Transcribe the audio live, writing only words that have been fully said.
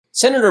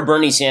Senator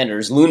Bernie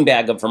Sanders,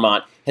 loonbag of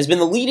Vermont, has been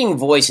the leading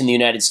voice in the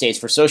United States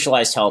for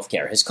socialized health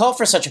care. His call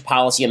for such a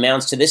policy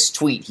amounts to this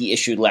tweet he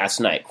issued last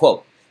night,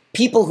 quote,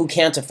 "People who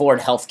can't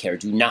afford health care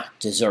do not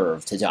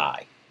deserve to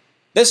die."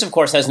 This, of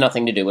course, has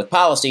nothing to do with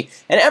policy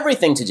and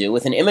everything to do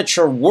with an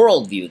immature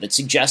worldview that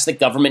suggests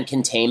that government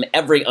can tame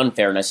every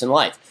unfairness in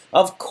life.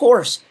 Of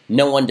course,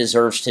 no one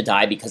deserves to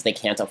die because they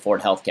can't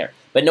afford health care,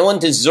 but no one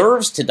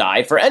deserves to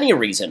die for any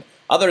reason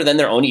other than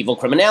their own evil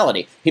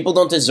criminality. People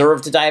don't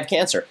deserve to die of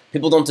cancer.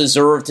 People don't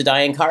deserve to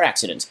die in car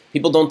accidents.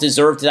 People don't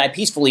deserve to die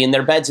peacefully in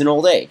their beds in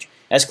old age.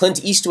 As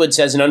Clint Eastwood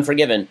says in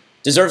Unforgiven,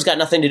 deserve's got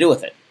nothing to do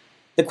with it.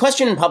 The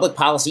question in public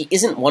policy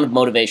isn't one of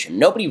motivation.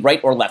 Nobody,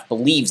 right or left,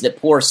 believes that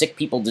poor, sick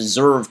people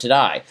deserve to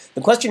die.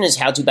 The question is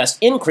how to best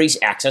increase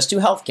access to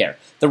health care.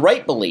 The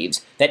right believes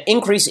that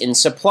increase in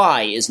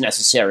supply is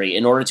necessary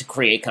in order to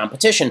create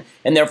competition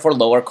and therefore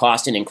lower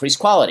cost and increase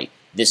quality.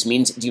 This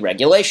means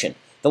deregulation.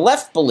 The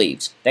left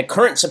believes that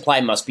current supply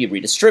must be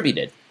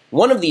redistributed.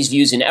 One of these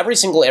views in every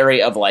single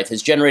area of life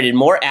has generated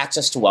more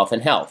access to wealth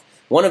and health.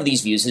 One of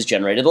these views has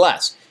generated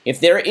less. If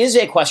there is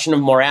a question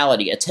of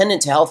morality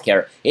attendant to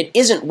healthcare, it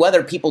isn't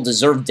whether people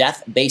deserve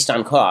death based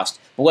on cost,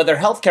 but whether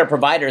healthcare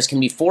providers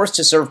can be forced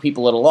to serve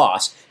people at a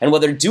loss, and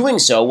whether doing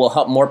so will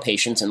help more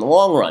patients in the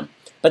long run.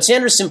 But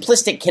Sanders'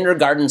 simplistic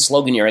kindergarten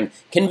sloganeering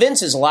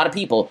convinces a lot of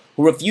people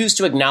who refuse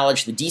to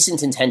acknowledge the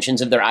decent intentions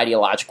of their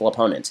ideological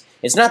opponents.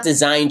 It's not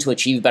designed to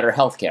achieve better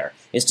health care.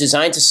 It's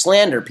designed to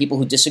slander people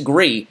who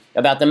disagree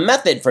about the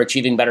method for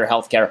achieving better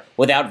health care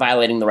without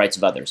violating the rights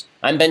of others.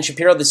 I'm Ben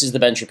Shapiro. This is The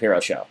Ben Shapiro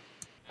Show.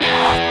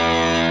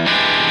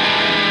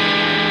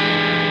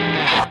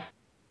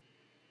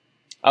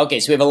 Okay,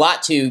 so we have a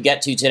lot to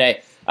get to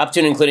today. Up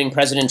to and including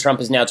President Trump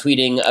is now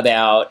tweeting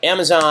about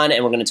Amazon,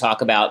 and we're going to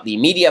talk about the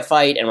media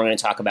fight, and we're going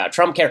to talk about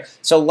Trump Care.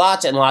 So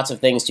lots and lots of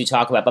things to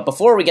talk about. But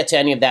before we get to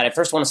any of that, I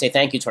first want to say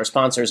thank you to our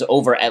sponsors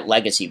over at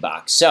Legacy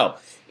Box. So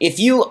if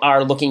you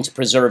are looking to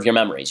preserve your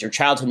memories, your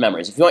childhood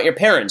memories, if you want your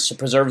parents to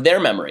preserve their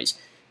memories,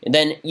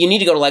 then you need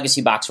to go to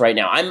Legacy Box right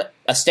now. I'm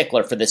a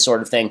stickler for this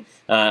sort of thing.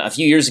 A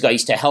few years ago, I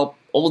used to help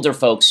older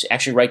folks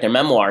actually write their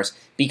memoirs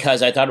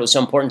because I thought it was so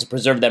important to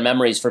preserve their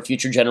memories for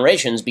future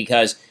generations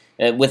because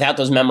without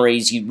those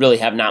memories, you really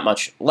have not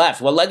much left.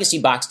 What Legacy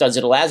Box does,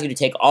 it allows you to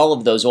take all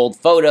of those old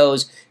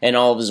photos and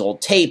all of those old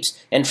tapes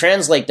and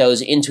translate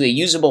those into a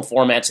usable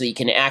format so that you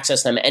can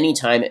access them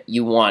anytime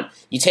you want.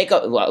 You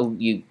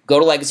go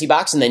to Legacy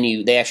Box, and then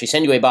they actually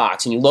send you a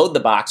box, and you load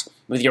the box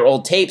with your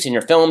old tapes and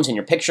your films and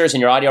your pictures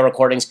and your audio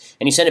recordings,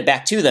 and you send it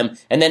back to them,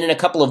 and then in a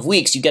couple of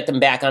weeks, you get them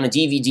back on a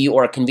DVD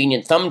or a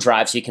convenient thumb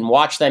drive so you can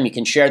watch them, you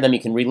can share them, you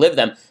can relive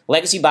them.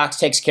 Legacy Box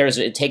takes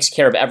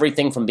care of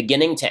everything from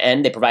beginning to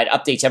end. They provide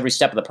updates every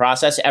step of the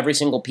process, every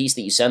single piece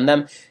that you send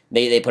them.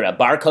 They put a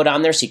barcode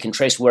on there so you can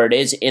trace where it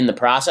is in the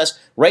process.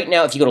 Right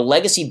now, if you go to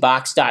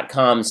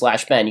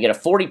legacybox.com/Ben, you get a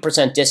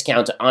 40%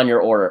 discount on your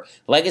order.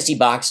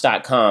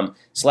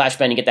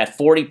 Legacybox.com/Ben, you get that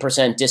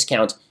 40%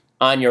 discount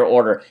on your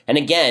order. And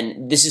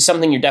again, this is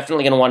something you're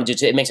definitely going to want to do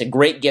too. It makes a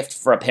great gift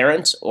for a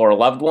parent or a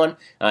loved one.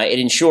 It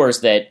ensures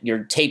that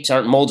your tapes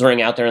aren't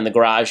moldering out there in the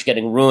garage,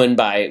 getting ruined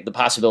by the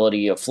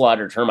possibility of flood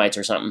or termites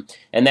or something.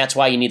 And that's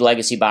why you need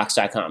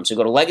legacybox.com. So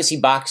go to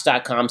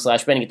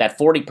legacybox.com/Ben and get that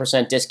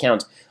 40%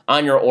 discount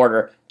on your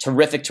order.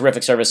 Terrific,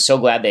 terrific service. So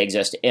glad they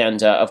exist.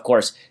 And of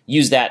course,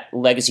 use that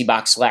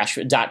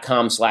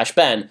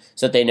legacybox.com/Ben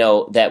so that they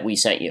know that we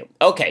sent you.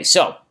 Okay,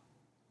 so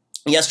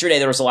yesterday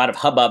there was a lot of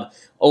hubbub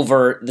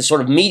over the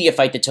sort of media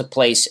fight that took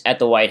place at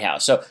the White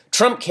House. So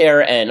Trump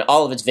Care and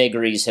all of its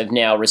vagaries have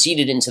now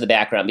receded into the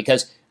background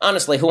because,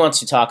 honestly, who wants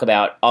to talk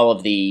about all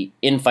of the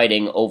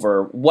infighting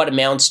over what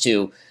amounts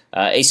to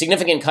a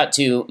significant cut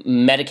to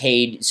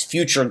Medicaid's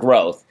future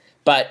growth,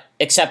 but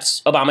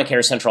accepts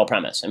Obamacare's central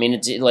premise? I mean,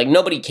 it's like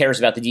nobody cares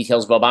about the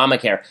details of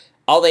Obamacare.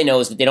 All they know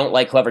is that they don't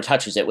like whoever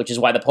touches it, which is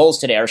why the polls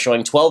today are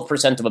showing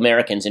 12% of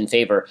Americans in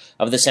favor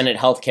of the Senate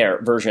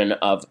healthcare version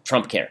of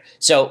Trump Care.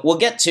 So we'll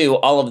get to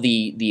all of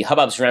the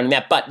hubbub surrounding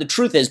that, but the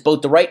truth is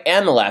both the right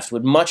and the left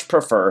would much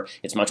prefer,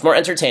 it's much more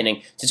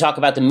entertaining, to talk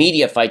about the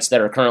media fights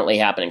that are currently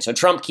happening. So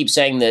Trump keeps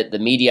saying that the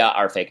media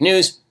are fake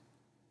news,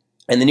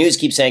 and the news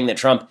keeps saying that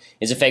Trump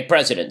is a fake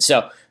president.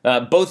 So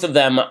both of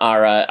them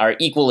are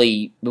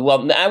equally,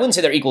 well, I wouldn't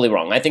say they're equally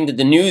wrong. I think that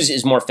the news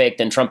is more fake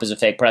than Trump is a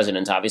fake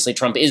president. Obviously,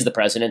 Trump is the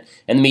president,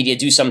 and the media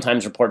do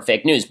sometimes report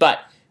fake news. But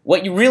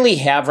what you really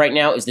have right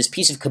now is this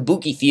piece of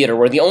kabuki theater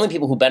where the only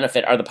people who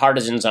benefit are the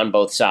partisans on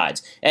both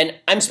sides. And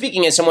I'm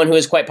speaking as someone who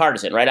is quite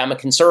partisan, right? I'm a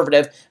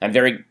conservative. I'm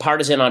very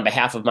partisan on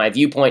behalf of my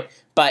viewpoint.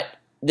 But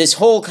this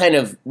whole kind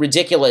of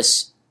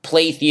ridiculous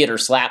play theater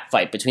slap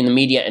fight between the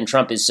media and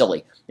Trump is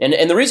silly.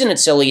 And the reason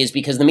it's silly is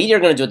because the media are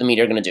going to do what the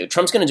media are going to do.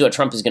 Trump's going to do what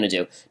Trump is going to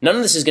do. None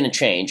of this is going to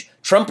change.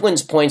 Trump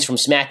wins points from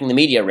smacking the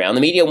media around.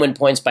 The media win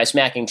points by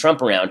smacking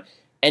Trump around.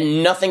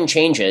 And nothing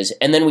changes,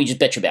 and then we just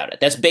bitch about it.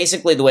 That's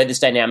basically the way this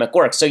dynamic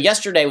works. So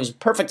yesterday was a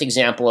perfect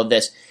example of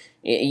this.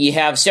 you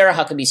have Sarah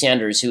Huckabee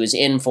Sanders, who is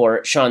in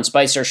for Sean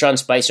Spicer. Sean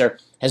Spicer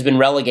has been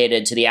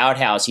relegated to the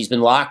outhouse. He's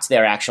been locked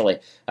there, actually,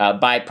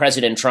 by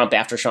President Trump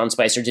after Sean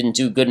Spicer didn't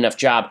do a good enough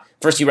job.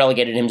 First, he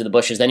relegated him to the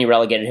bushes, then he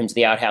relegated him to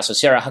the outhouse. So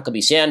Sarah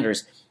Huckabee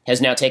Sanders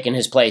has now taken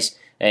his place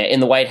in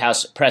the White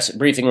House press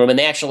briefing room, and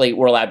they actually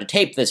were allowed to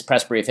tape this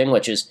press briefing,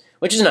 which is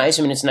nice.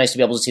 I mean, it's nice to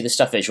be able to see this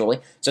stuff visually.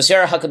 So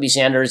Sarah Huckabee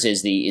Sanders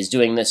is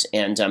doing this,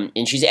 and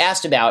she's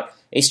asked about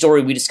a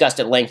story we discussed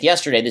at length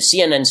yesterday, the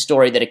CNN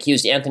story that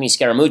accused Anthony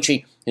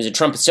Scaramucci, who's a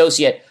Trump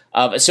associate,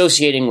 of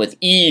associating with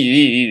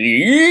evil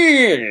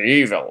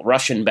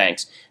Russian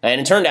banks.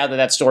 And it turned out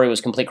that story was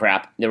complete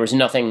crap. There was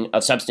nothing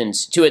of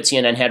substance to it.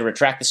 CNN had to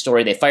retract the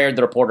story. They fired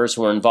the reporters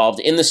who were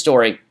involved in the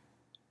story.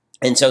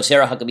 And so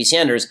Sarah Huckabee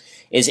Sanders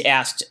is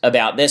asked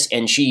about this,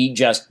 and she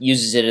just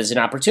uses it as an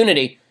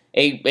opportunity,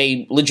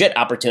 a legit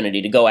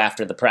opportunity to go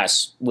after the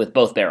press with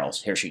both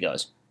barrels. Here she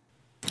goes.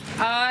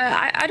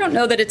 I don't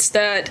know that it's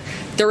that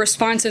the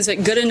response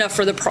isn't good enough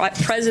for the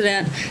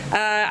president.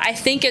 I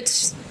think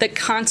it's the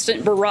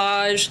constant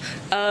barrage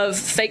of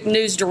fake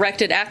news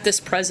directed at this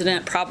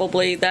president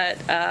probably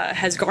that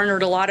has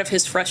garnered a lot of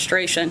his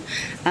frustration.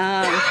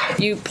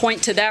 You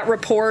point to that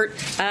report.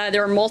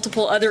 There are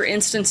multiple other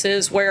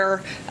instances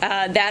where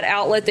that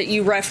outlet that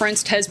you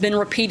referenced has been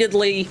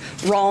repeatedly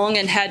wrong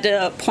and had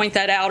to point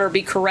that out or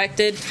be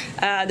corrected.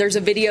 There's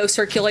a video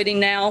circulating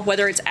now,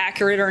 whether it's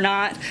accurate or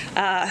not.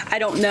 I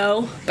don't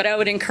know, but I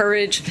would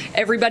encourage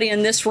everybody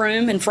in this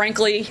room and,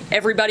 frankly,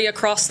 everybody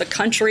across the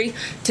country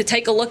to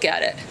take a look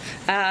at it.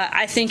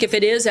 I think if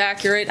it is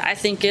accurate, I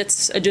think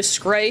it's a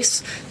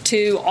disgrace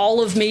to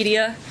all of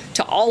media,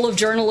 to all of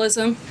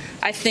journalism.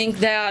 I think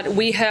that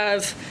we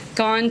have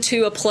gone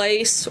to a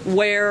place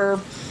where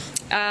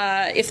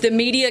if the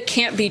media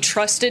can't be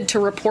trusted to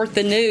report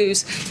the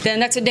news, then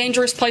that's a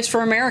dangerous place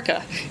for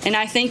America. And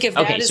I think if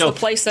that is the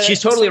place that...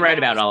 She's totally right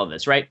about all of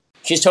this, right?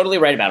 She's totally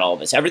right about all of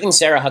this. Everything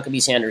Sarah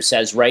Huckabee Sanders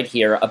says right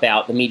here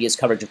about the media's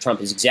coverage of Trump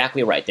is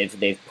exactly right.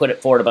 They've put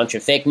it forward a bunch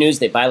of fake news.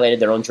 They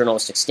violated their own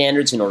journalistic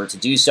standards in order to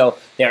do so.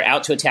 They're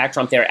out to attack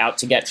Trump. They're out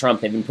to get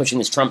Trump. They've been pushing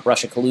this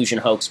Trump-Russia collusion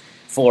hoax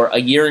for a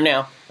year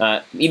now.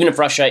 Even if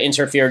Russia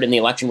interfered in the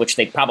election, which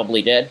they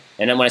probably did,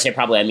 and when I say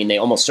probably, I mean they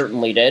almost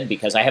certainly did,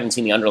 because I haven't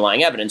seen the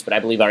underlying evidence, but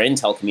I believe our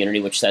intel community,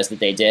 which says that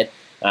they did.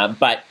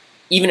 But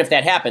even if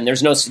that happened,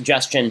 there's no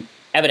suggestion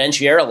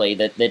evidentiarily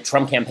that the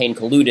Trump campaign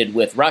colluded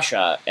with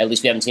Russia. At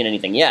least we haven't seen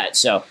anything yet.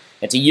 So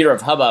it's a year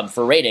of hubbub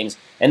for ratings.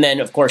 And then,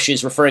 of course,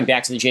 she's referring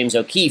back to the James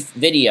O'Keefe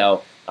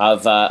video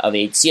of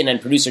a CNN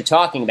producer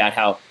talking about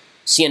how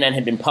CNN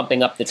had been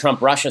pumping up the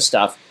Trump-Russia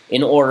stuff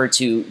in order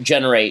to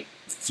generate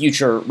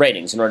future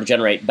ratings, in order to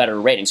generate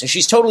better ratings. So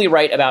she's totally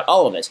right about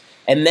all of this.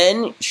 And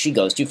then she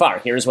goes too far.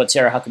 Here's what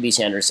Sarah Huckabee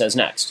Sanders says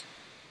next.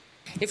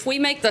 If we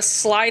make the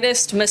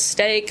slightest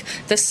mistake,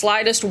 the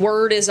slightest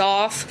word is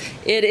off,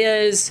 it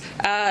is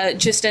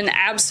just an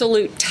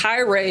absolute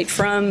tirade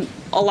from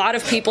a lot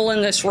of people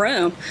in this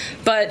room.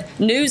 But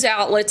news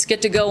outlets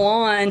get to go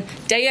on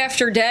day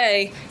after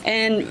day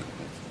and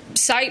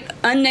cite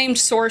unnamed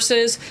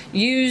sources,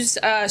 use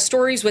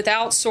stories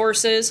without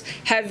sources,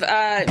 have,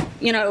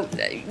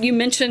 you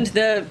mentioned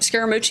the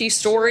Scaramucci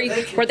story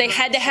where they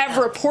had to have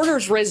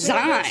reporters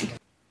resign.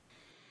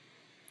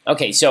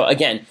 Okay, so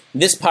again,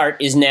 this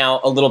part is now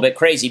a little bit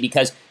crazy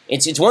because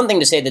it's one thing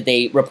to say that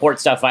they report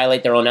stuff,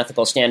 violate their own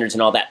ethical standards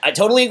and all that. I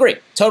totally agree.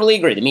 Totally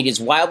agree. The media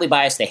is wildly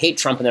biased. They hate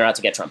Trump and they're out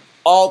to get Trump.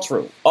 All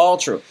true. All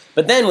true.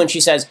 But then when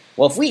she says,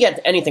 well, if we get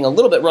anything a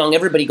little bit wrong,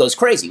 everybody goes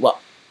crazy. Well,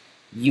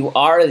 you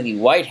are the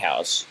White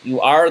House.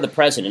 You are the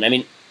president. I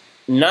mean,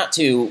 not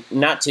to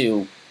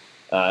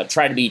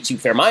try to be too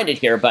fair-minded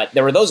here, but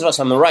there were those of us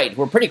on the right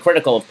who were pretty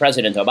critical of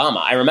President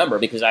Obama. I remember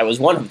because I was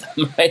one of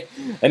them, right?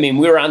 I mean,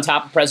 we were on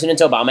top of President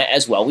Obama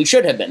as well. We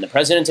should have been. The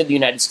President of the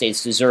United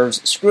States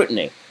deserves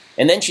scrutiny.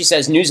 And then she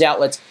says news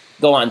outlets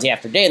go on day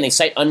after day, and they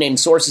cite unnamed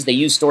sources. They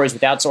use stories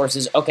without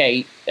sources.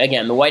 Okay,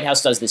 again, the White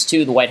House does this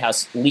too. The White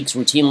House leaks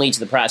routinely to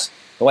the press.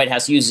 The White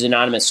House uses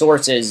anonymous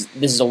sources.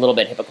 This is a little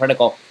bit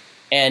hypocritical.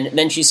 And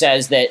then she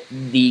says that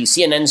the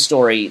CNN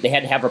story, they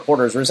had to have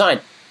reporters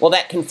resign. Well,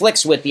 that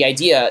conflicts with the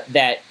idea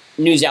that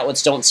news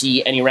outlets don't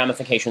see any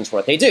ramifications for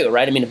what they do,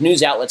 right? I mean, if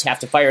news outlets have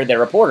to fire their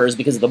reporters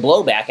because of the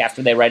blowback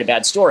after they write a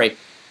bad story,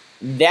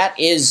 that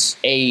is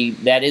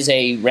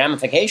a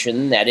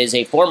ramification, that is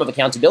a form of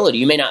accountability.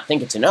 You may not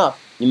think it's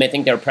enough. You may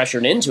think they're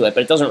pressured into it,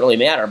 but it doesn't really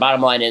matter.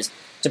 Bottom line is,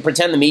 to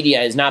pretend the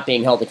media is not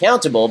being held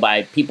accountable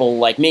by people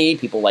like me,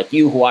 people like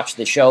you who watch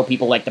the show,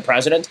 people like the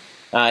president,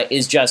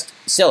 is just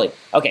silly.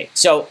 Okay,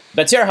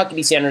 but Sarah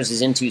Huckabee Sanders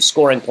is into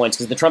scoring points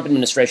because the Trump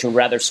administration would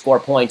rather score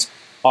points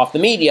off the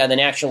media than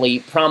actually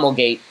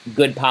promulgate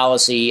good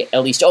policy,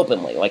 at least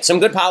openly. Like, some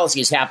good policy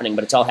is happening,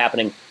 but it's all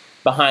happening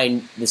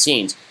behind the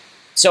scenes.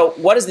 So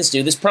what does this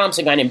do? This prompts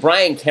a guy named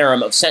Brian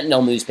Karam of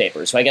Sentinel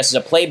newspaper, so I guess he's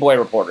a Playboy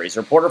reporter. He's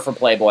a reporter for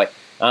Playboy.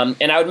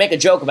 And I would make a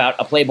joke about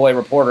a Playboy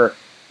reporter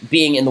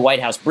being in the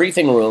White House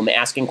briefing room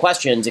asking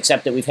questions,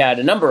 except that we've had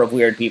a number of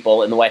weird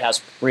people in the White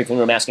House briefing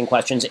room asking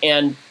questions,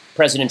 and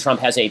President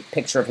Trump has a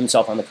picture of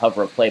himself on the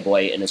cover of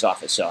Playboy in his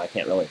office, so I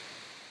can't really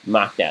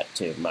mock that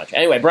too much.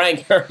 Anyway, Brian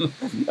Karam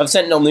of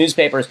Sentinel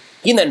Newspapers,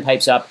 he then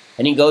pipes up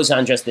and he goes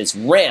on just this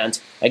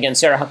rant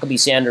against Sarah Huckabee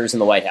Sanders in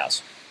the White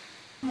House.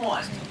 Come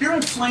on. You're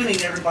inflaming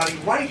everybody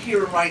right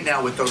here and right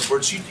now with those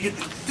words.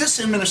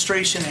 This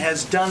administration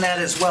has done that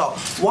as well.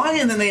 Why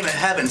in the name of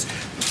heavens?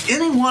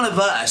 Any one of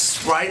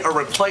us, right, are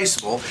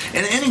replaceable.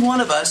 And any one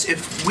of us,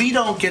 if we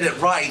don't get it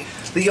right,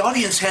 the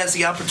audience has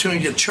the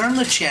opportunity to turn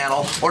the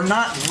channel or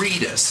not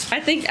read us. I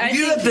think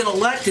have been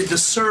elected to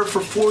serve for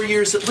 4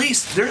 years at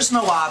least. There's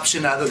no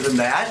option other than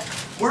that.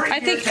 We're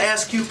here to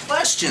ask you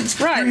questions.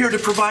 Right. You're here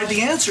to provide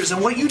the answers.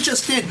 And what you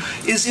just did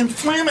is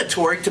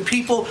inflammatory to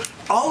people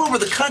all over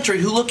the country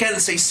who look at it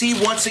and say, see,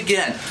 once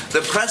again, the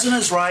president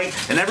is right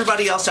and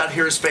everybody else out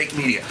here is fake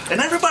media.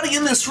 And everybody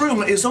in this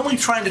room is only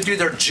trying to do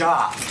their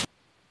job.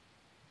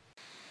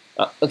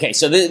 Okay,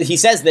 so he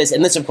says this,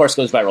 and this, of course,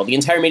 goes viral. The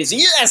entire media says,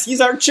 yes,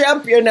 he's our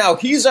champion now.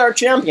 He's our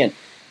champion.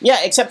 Yeah,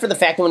 except for the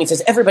fact that when he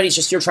says everybody's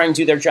just here trying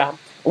to do their job.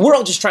 We're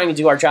all just trying to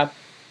do our job.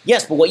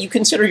 Yes, but what you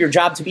consider your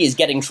job to be is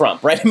getting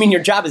Trump, right? I mean,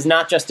 your job is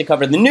not just to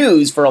cover the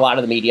news for a lot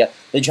of the media.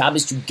 The job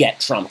is to get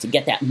Trump, to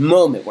get that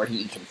moment where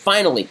he can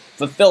finally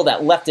fulfill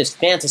that leftist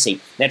fantasy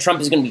that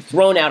Trump is going to be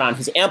thrown out on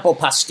his ample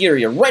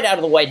posterior right out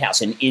of the White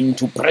House and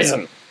into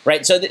prison,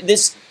 right? So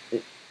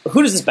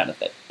who does this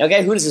benefit?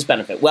 Okay, who does this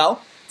benefit?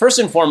 Well, first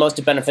and foremost,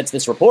 it benefits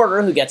this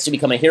reporter who gets to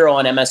become a hero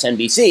on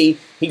MSNBC.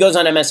 He goes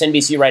on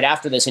MSNBC right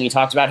after this and he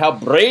talks about how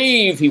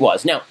brave he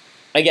was. Now,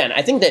 again,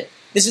 I think that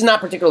this is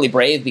not particularly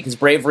brave because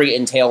bravery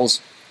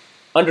entails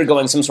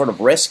undergoing some sort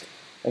of risk.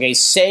 Okay,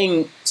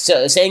 saying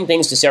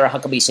things to Sarah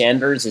Huckabee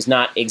Sanders is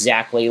not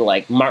exactly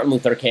like Martin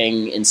Luther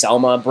King in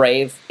Selma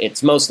brave.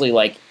 It's mostly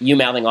like you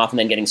mouthing off and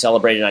then getting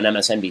celebrated on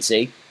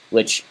MSNBC,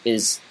 which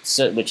is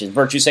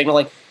virtue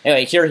signaling.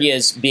 Anyway, here he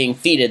is being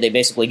feted. They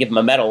basically give him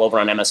a medal over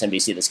on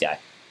MSNBC, this guy.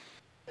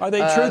 Are they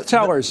truth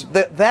tellers?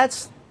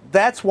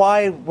 That's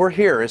why we're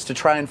here, is to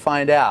try and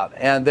find out.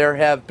 And there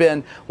have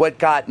been, what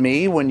got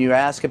me, when you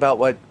ask about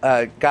what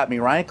got me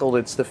rankled,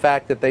 it's the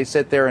fact that they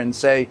sit there and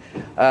say,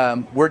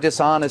 we're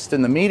dishonest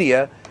in the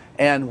media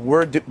and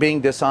we're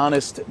being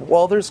dishonest.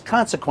 Well, there's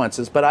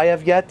consequences, but I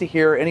have yet to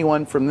hear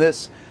anyone from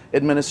this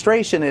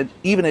administration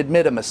even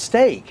admit a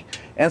mistake.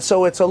 And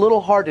so it's a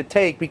little hard to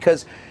take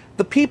because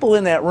the people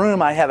in that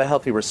room I have a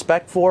healthy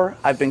respect for.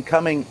 I've been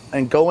coming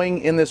and going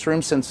in this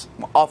room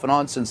off and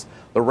on since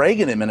the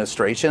Reagan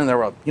administration, and there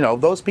were,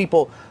 those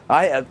people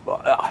I have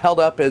held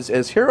up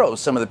as heroes,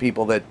 some of the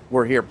people that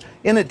were here.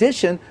 In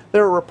addition,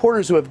 there are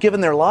reporters who have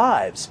given their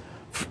lives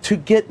to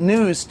get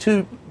news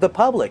to the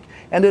public,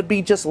 and to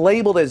be just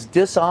labeled as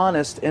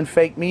dishonest and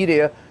fake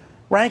media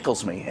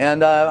rankles me. And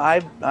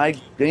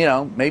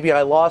maybe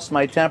I lost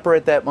my temper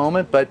at that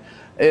moment, but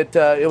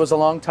it was a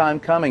long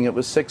time coming. It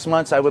was 6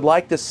 months. I would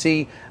like to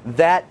see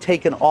that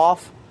taken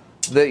off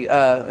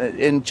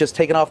just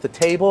taken off the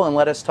table and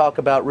let us talk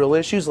about real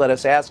issues. Let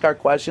us ask our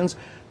questions.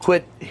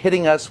 Quit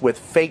hitting us with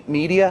fake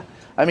media.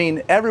 I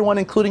mean, everyone,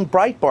 including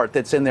Breitbart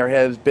that's in there,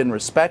 has been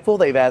respectful.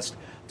 They've asked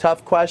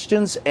tough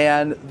questions,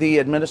 and the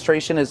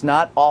administration has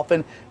not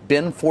often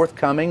been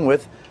forthcoming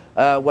with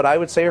what I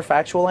would say are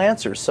factual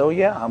answers. So,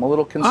 yeah, I'm a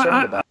little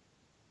concerned about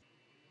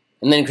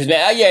it. And then Chris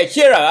Matthews, yeah,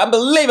 hero,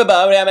 unbelievable.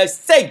 I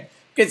must say,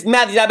 Chris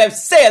Matthews, I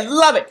must say, I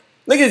love it.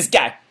 Look at this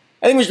guy.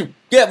 I think we should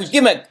give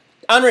him a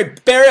honorary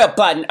burial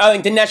plot in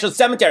Arlington National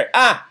Cemetery.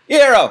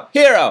 Hero.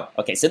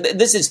 Okay,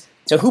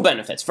 so who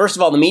benefits? First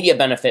of all, the media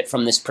benefit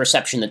from this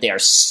perception that they are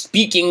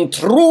speaking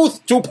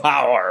truth to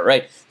power,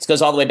 right? This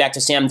goes all the way back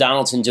to Sam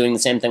Donaldson doing the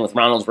same thing with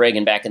Ronald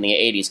Reagan back in the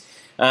 80s.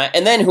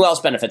 And then who else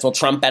benefits? Well,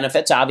 Trump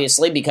benefits,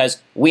 obviously, because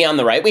we on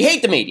the right, we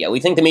hate the media. We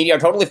think the media are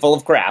totally full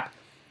of crap.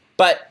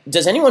 But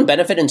does anyone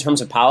benefit in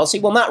terms of policy?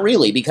 Well, not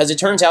really, because it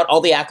turns out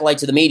all the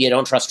acolytes of the media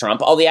don't trust Trump.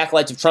 All the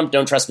acolytes of Trump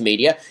don't trust the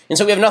media. And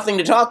so we have nothing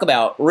to talk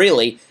about,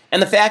 really. And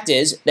the fact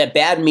is that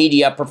bad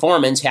media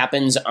performance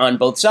happens on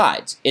both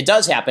sides. It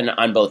does happen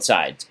on both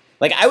sides.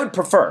 Like, I would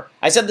prefer,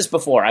 I said this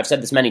before, I've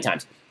said this many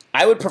times,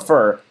 I would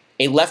prefer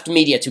a left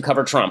media to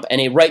cover Trump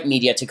and a right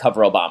media to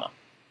cover Obama.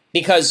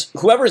 Because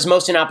whoever is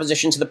most in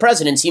opposition to the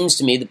president seems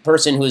to me the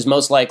person who is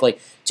most likely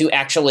to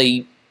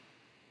actually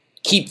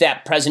keep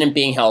that president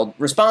being held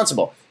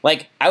responsible.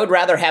 Like, I would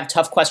rather have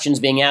tough questions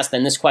being asked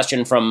than this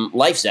question from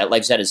LifeZet.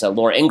 LifeZet is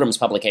Laura Ingram's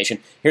publication.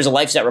 Here's a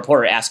LifeZet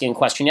reporter asking a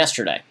question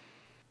yesterday.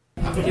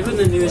 Given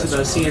the news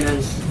about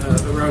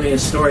CNN's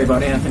erroneous story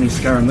about Anthony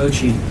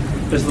Scaramucci,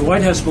 does the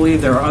White House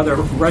believe there are other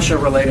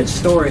Russia-related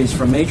stories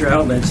from major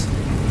outlets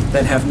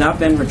that have not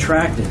been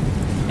retracted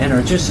and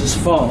are just as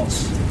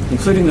false,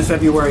 including the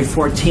February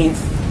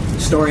 14th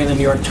story in the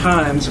New York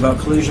Times about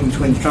collusion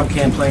between the Trump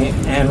campaign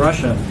and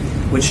Russia,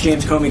 which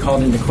James Comey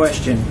called into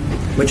question,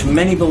 which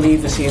many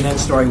believe the CNN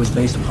story was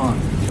based upon?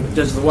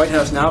 Does the White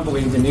House now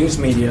believe the news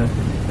media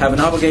have an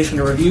obligation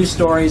to review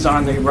stories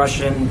on the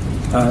Russian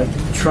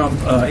Trump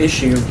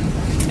issue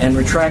and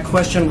retract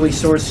questionably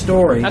sourced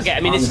stories? Okay, I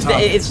mean,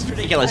 it's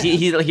ridiculous.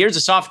 Here's a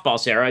softball,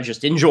 Sarah.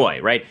 Just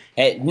enjoy, right?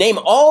 Hey, name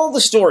all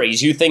the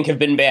stories you think have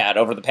been bad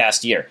over the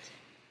past year.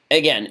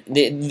 again,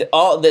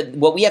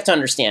 what we have to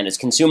understand as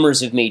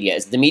consumers of media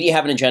is the media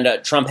have an agenda,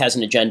 Trump has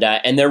an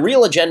agenda, and their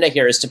real agenda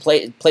here is to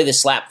play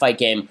this slap fight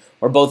game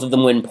where both of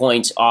them win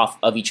points off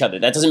of each other.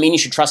 That doesn't mean you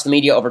should trust the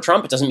media over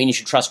Trump. It doesn't mean you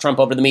should trust Trump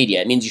over the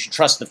media. It means you should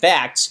trust the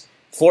facts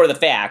for the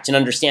facts and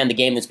understand the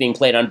game that's being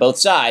played on both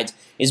sides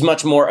is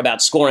much more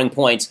about scoring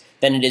points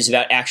than it is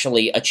about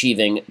actually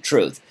achieving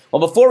truth. Well,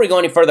 before we go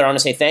any further, I want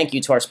to say thank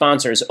you to our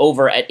sponsors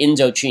over at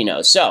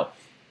Indochino. So,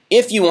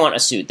 if you want a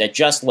suit that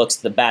just looks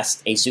the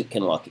best a suit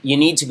can look, you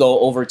need to go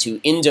over to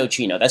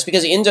Indochino. That's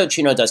because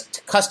Indochino does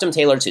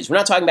custom-tailored suits. We're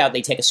not talking about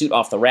they take a suit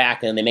off the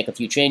rack and they make a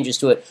few changes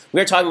to it.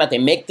 We're talking about they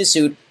make the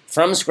suit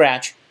from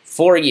scratch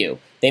for you.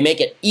 They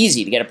make it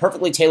easy to get a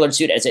perfectly tailored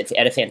suit at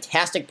a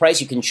fantastic price.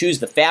 You can choose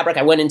the fabric.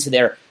 I went into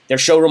their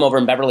showroom over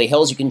in Beverly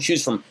Hills. You can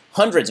choose from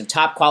hundreds of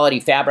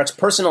top-quality fabrics.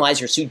 Personalize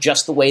your suit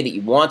just the way that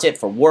you want it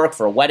for work,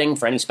 for a wedding,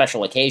 for any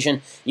special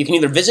occasion. You can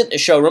either visit the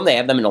showroom. They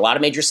have them in a lot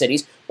of major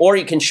cities. Or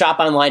you can shop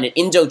online at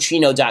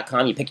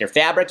Indochino.com. You pick your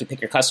fabric. You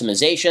pick your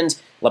customizations,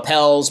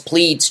 lapels,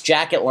 pleats,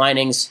 jacket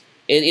linings.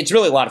 It's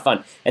really a lot of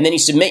fun. And then you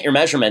submit your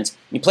measurements,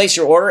 you place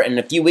your order, and in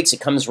a few weeks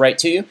it comes right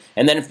to you.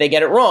 And then if they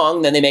get it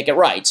wrong, then they make it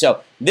right. So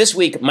this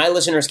week, my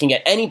listeners can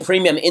get any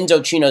premium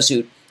Indochino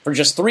suit for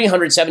just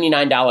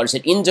 $379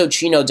 at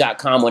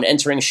Indochino.com when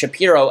entering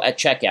Shapiro at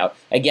checkout.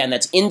 Again,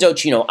 that's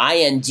Indochino,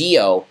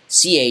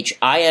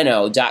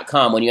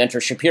 Indochino.com when you enter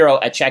Shapiro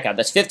at checkout.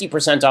 That's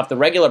 50% off the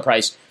regular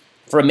price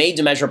for a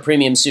made-to-measure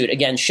premium suit.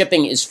 Again,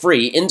 shipping is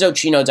free.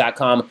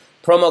 Indochino.com.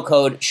 Promo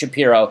code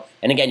Shapiro,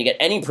 and again, you get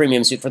any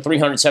premium suit for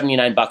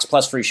 $379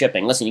 plus free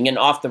shipping. Listen, you can get an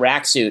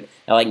off-the-rack suit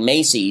at like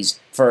Macy's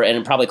and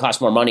it probably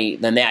costs more money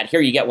than that. Here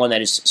you get one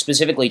that is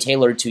specifically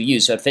tailored to you,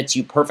 so it fits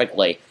you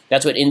perfectly.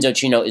 That's what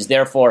Indochino is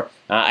there for.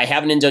 I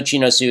have an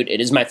Indochino suit.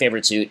 It is my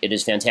favorite suit. It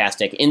is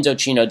fantastic.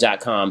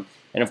 Indochino.com,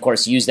 and of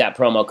course, use that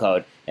promo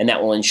code, and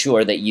that will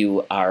ensure that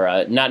you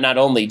are, not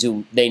only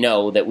do they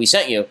know that we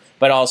sent you,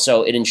 but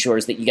also it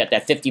ensures that you get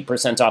that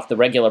 50% off the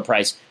regular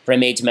price for a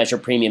made-to-measure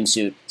premium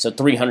suit, so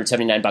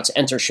 $379.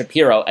 Enter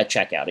Shapiro at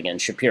checkout. Again,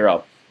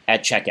 Shapiro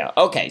at checkout.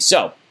 Okay,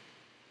 so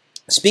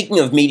speaking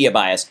of media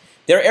bias,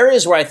 there are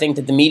areas where I think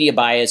that the media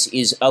bias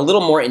is a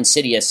little more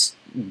insidious,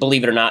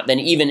 believe it or not, than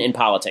even in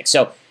politics.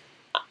 So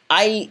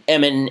I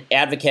am an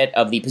advocate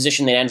of the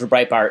position that Andrew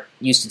Breitbart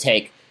used to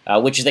take,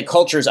 which is that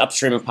culture is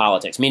upstream of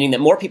politics, meaning that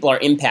more people are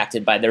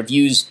impacted by their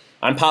views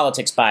on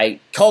politics by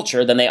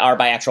culture than they are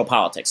by actual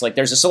politics. Like,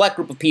 there's a select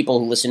group of people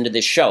who listen to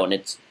this show, and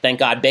it's, thank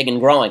God, big and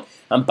growing,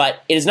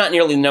 but it is not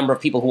nearly the number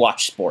of people who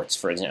watch sports,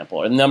 for example,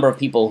 or the number of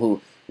people who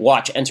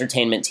watch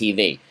entertainment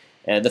TV.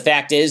 The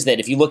fact is that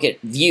if you look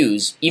at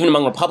views, even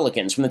among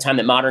Republicans, from the time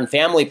that Modern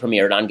Family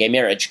premiered on gay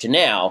marriage to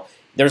now,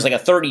 there's like a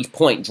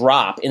 30-point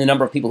drop in the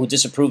number of people who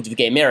disapproved of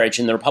gay marriage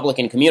in the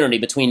Republican community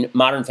between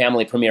Modern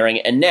Family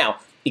premiering and now,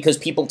 because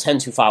people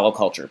tend to follow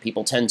culture.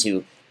 People tend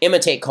to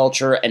imitate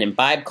culture and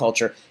imbibe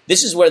culture.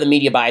 This is where the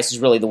media bias is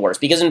really the worst,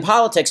 because in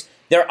politics,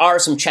 there are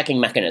some checking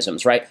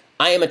mechanisms, right?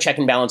 I am a check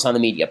and balance on the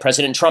media.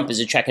 President Trump is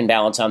a check and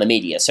balance on the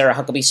media. Sarah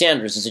Huckabee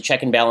Sanders is a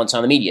check and balance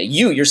on the media.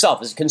 You,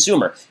 yourself, as a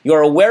consumer, you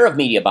are aware of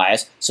media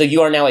bias, so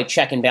you are now a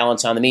check and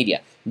balance on the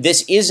media.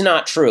 This is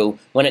not true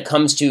when it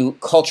comes to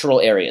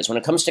cultural areas. When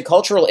it comes to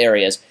cultural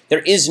areas, there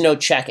is no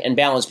check and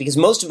balance, because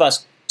most of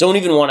us don't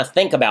even want to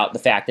think about the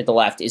fact that the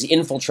left is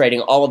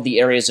infiltrating all of the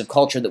areas of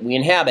culture that we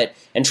inhabit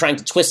and trying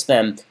to twist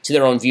them to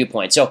their own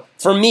viewpoint. So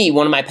for me,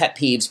 one of my pet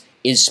peeves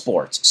is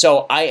sports.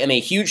 So I am a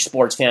huge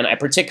sports fan. I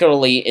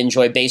particularly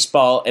enjoy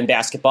baseball and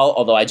basketball,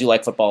 although I do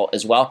like football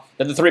as well.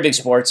 But the three big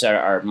sports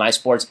are my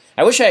sports.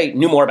 I wish I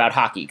knew more about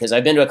hockey, because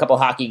I've been to a couple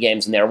hockey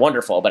games and they're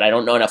wonderful, but I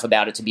don't know enough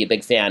about it to be a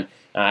big fan.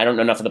 I don't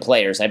know enough of the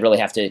players. I'd really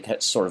have to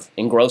sort of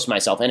engross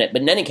myself in it.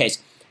 But in any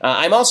case,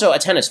 I'm also a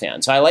tennis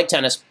fan, so I like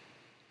tennis.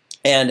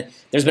 And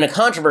there's been a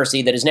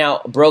controversy that is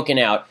now broken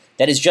out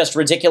that is just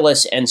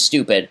ridiculous and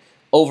stupid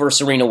over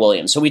Serena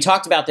Williams. So we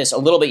talked about this a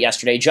little bit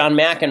yesterday. John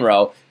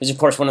McEnroe, who's of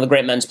course one of the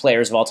great men's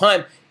players of all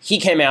time, he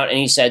came out and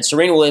he said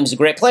Serena Williams is a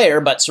great player,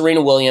 but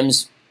Serena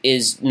Williams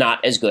is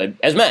not as good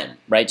as men,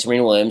 right?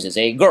 Serena Williams is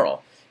a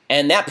girl.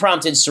 And that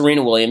prompted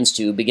Serena Williams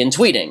to begin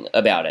tweeting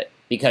about it,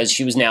 because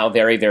she was now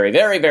very, very,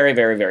 very, very,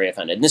 very, very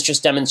offended. And this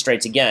just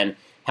demonstrates again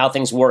how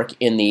things work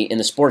in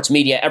the sports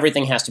media.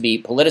 Everything has to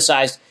be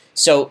politicized.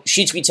 So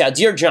she tweets out,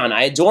 "Dear John,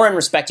 I adore and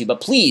respect you, but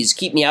please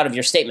keep me out of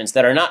your statements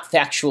that are not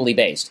factually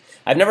based.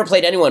 I've never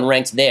played anyone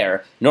ranked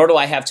there, nor do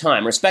I have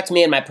time. Respect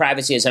me and my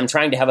privacy as I'm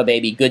trying to have a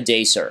baby. Good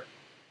day, sir."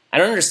 I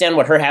don't understand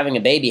what her having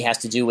a baby has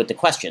to do with the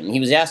question. He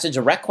was asked a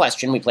direct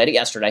question. We played it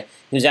yesterday.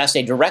 He was asked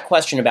a direct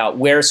question about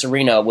where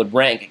Serena would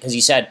rank, because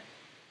he said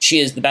she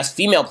is the best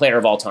female player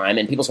of all time.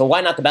 And people said, why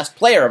not the best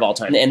player of all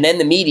time? And then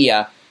the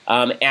media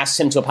asks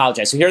him to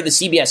apologize. So here are the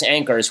CBS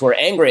anchors who are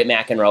angry at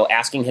McEnroe,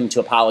 asking him to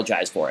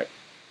apologize for it.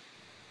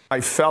 I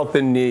felt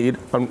the need,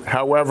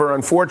 however,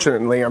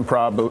 unfortunately, I'm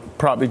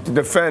probably to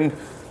defend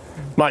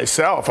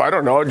myself. I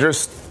don't know,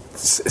 just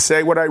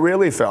say what I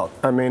really felt.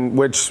 I mean,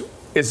 which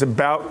is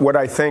about what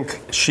I think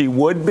she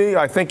would be.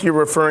 I think you're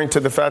referring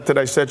to the fact that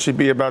I said she'd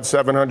be about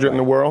 700 in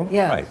the world.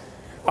 Yeah. Right.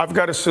 I've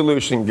got a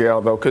solution,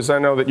 Gail, though, because I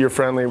know that you're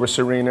friendly with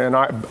Serena, and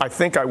I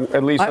think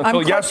at least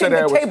until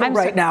yesterday, I'm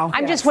right now.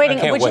 I'm just waiting.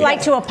 Would you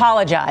like to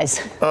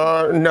apologize?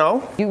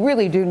 No. You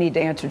really do need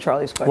to answer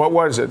Charlie's question. What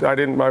was it? I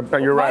didn't.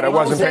 You're right. I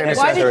wasn't paying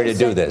attention. Necessary to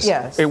do this.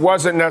 Yes. It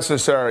wasn't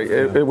necessary.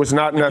 It was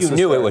not necessary.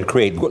 You knew it would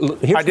create.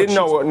 I didn't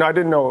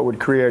know it would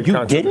create. You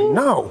controversy. didn't?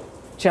 No.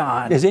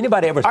 John. Has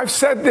anybody ever? I've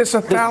said this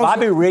 1,000. Does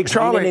Bobby Riggs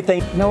Charlie, mean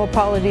anything? No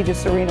apology to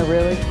Serena,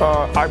 really?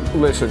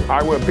 Listen,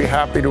 I would be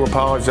happy to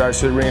apologize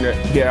to Serena,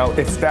 Gail,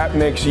 if that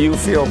makes you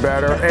feel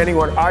better.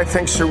 Anyone, I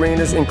think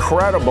Serena's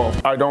incredible.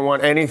 I don't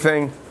want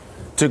anything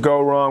to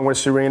go wrong with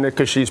Serena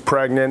because she's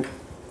pregnant.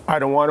 I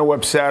don't want to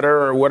upset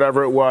her or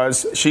whatever it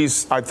was.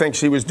 I think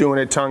she was doing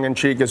it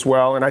tongue-in-cheek as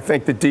well, and I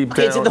think that deep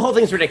down... So the whole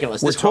thing's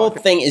ridiculous. This whole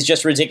thing is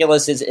just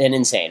ridiculous and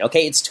insane,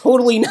 okay? It's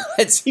totally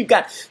nuts. You've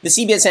got the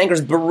CBS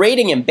anchors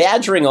berating him,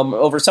 badgering him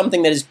over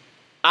something that is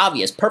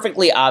obvious,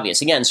 perfectly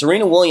obvious. Again,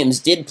 Serena Williams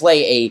did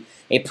play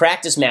a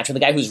practice match with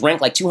a guy who's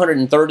ranked like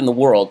 203rd in the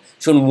world.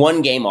 She won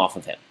one game off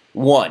of him.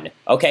 One,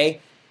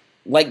 okay?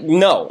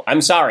 No,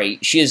 I'm sorry.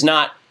 She is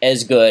not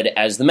as good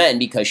as the men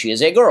because she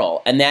is a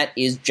girl. And that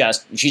is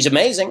she's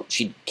amazing.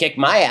 She'd kick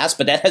my ass,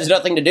 but that has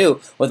nothing to do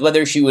with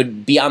whether she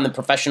would be on the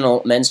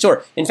professional men's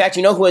tour. In fact,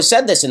 you know who has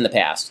said this in the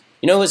past?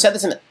 You know who has said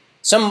this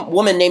some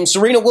woman named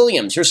Serena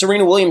Williams. Here's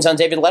Serena Williams on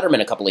David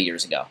Letterman a couple of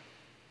years ago.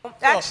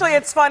 Actually,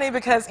 it's funny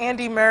because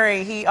Andy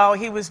Murray,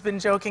 he was been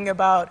joking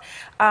about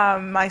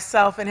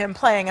myself and him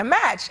playing a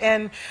match,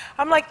 and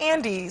I'm like,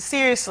 Andy,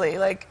 seriously,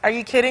 like, are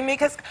you kidding me?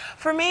 Because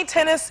for me,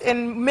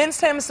 men's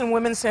tennis and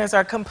women's tennis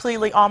are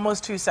completely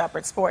almost two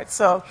separate sports.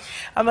 So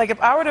I'm like, if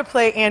I were to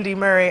play Andy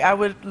Murray, I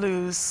would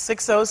lose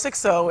 6-0,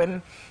 6-0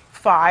 in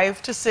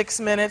 5 to 6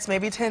 minutes,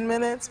 maybe 10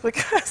 minutes,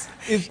 because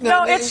it's true.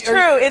 It's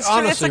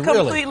true. It's a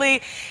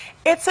completely.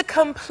 It's a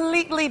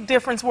completely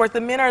different sport.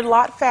 The men are a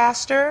lot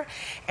faster,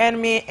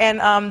 and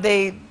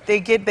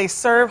they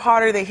serve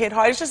harder, they hit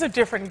harder. It's just a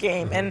different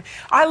game, and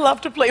I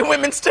love to play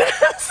women's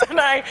tennis, and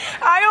I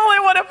only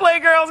want to play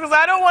girls because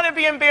I don't want to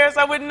be embarrassed.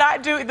 I would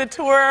not do the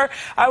tour.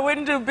 I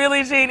wouldn't do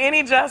Billie Jean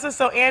any justice.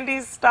 So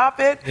Andy, stop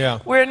it. Yeah.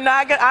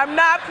 I'm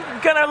not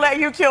gonna let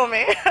you kill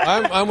me.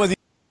 I'm with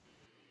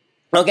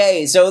you.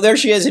 Okay, so there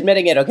she is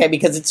admitting it. Okay,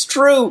 because it's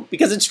true. But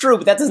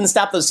that doesn't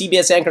stop those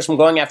CBS anchors from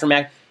going after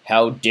Mac.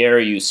 How dare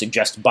you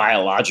suggest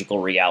biological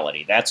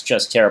reality? That's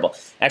just terrible.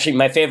 Actually,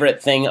 my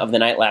favorite thing of the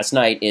night last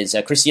night is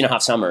Christina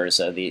Hoff Sommers,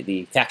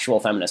 the factual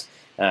feminist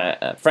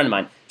friend of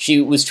mine. She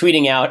was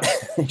tweeting out.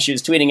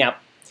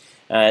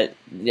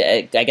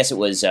 I guess it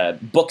was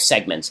book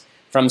segments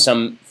from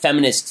some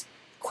feminist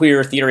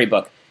queer theory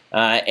book,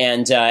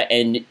 and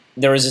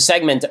there was a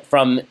segment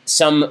from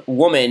some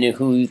woman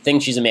who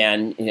thinks she's a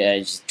man,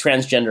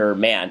 transgender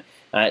man,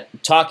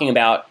 talking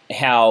about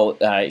how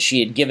she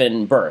had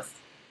given birth.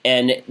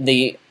 And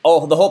the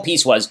whole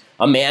piece was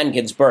a man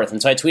gives birth.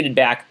 And so I tweeted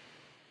back,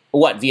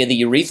 what, via the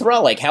urethra?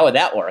 Like, how would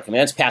that work? I mean,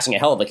 that's passing a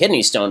hell of a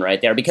kidney stone right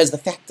there, because the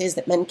fact is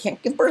that men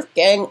can't give birth,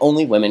 gang.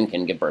 Only women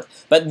can give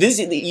birth. But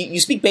you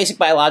speak basic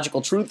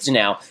biological truths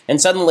now,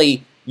 and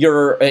suddenly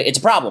it's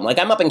a problem. Like,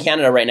 I'm up in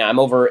Canada right now. I'm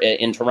over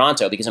in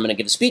Toronto because I'm going to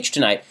give a speech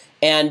tonight.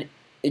 And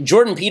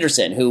Jordan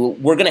Peterson, who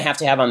we're going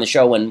to have on the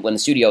show when the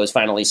studio is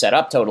finally set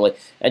up totally,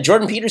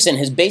 Jordan Peterson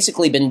has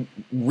basically been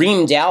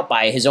reamed out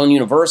by his own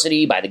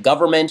university, by the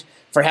government,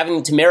 for having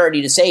the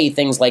temerity to say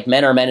things like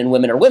men are men and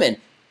women are women.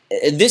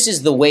 This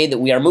is the way that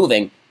we are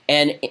moving.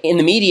 And in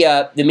the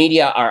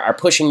media are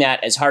pushing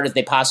that as hard as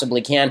they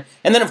possibly can.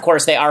 And then, of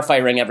course, they are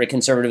firing every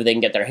conservative they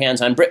can get their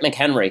hands on. Britt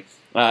McHenry,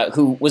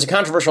 who was a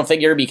controversial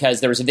figure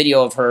because there was a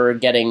video of her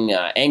getting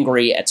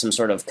angry at some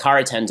sort of car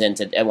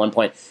attendant at one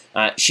point.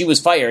 She was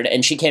fired,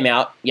 and she came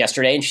out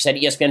yesterday and she said,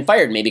 ESPN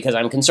fired me because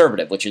I'm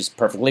conservative, which is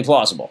perfectly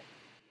plausible.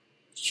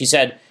 She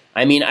said,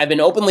 I mean, I've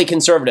been openly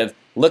conservative.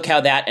 Look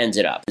how that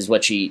ended up, is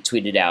what she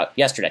tweeted out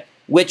yesterday,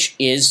 which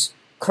is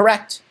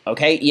correct,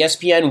 okay?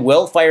 ESPN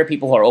will fire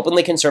people who are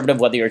openly conservative,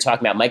 whether you're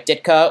talking about Mike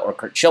Ditka or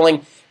Curt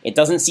Schilling. It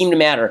doesn't seem to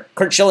matter.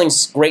 Curt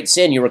Schilling's great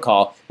sin, you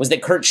recall, was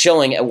that Curt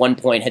Schilling at one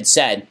point had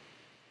said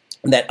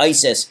that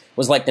ISIS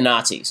was like the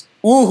Nazis.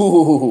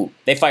 Ooh,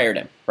 they fired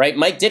him, right?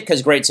 Mike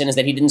Ditka's great sin is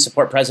that he didn't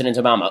support President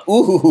Obama.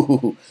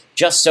 Ooh,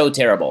 just so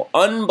terrible.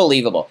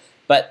 Unbelievable.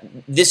 But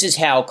this is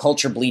how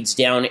culture bleeds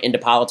down into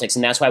politics,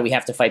 and that's why we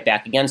have to fight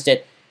back against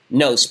it.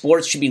 No,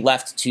 sports should be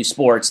left to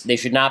sports. They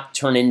should not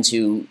turn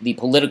into the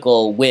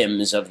political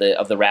whims of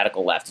the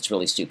radical left. It's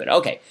really stupid.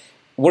 Okay,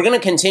 we're going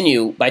to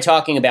continue by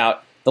talking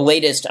about the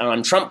latest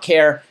on Trump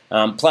care,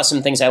 plus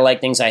some things I like,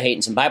 things I hate,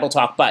 and some Bible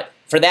talk. But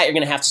for that, you're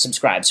going to have to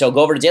subscribe. So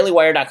go over to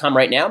dailywire.com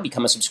right now,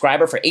 become a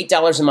subscriber for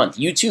 $8 a month.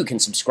 You too can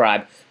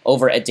subscribe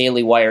over at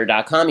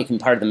dailywire.com. You can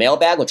be part of the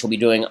mailbag, which we'll be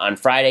doing on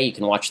Friday. You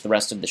can watch the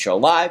rest of the show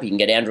live. You can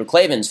get Andrew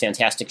Klavan's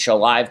fantastic show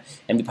live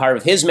and be part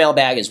of his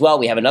mailbag as well.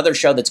 We have another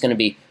show that's going to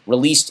be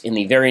released in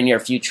the very near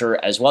future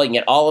as well. You can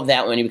get all of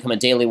that when you become a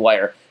Daily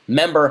Wire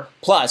member.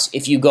 Plus,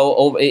 if you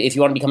want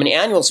to become an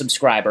annual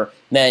subscriber,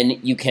 then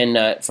you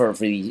can, for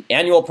the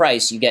annual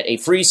price, you get a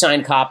free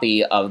signed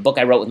copy of a book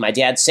I wrote with my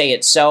dad, Say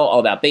It So, all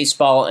about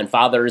baseball and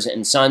fathers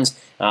and sons,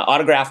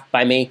 autographed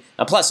by me.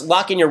 Plus,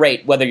 lock in your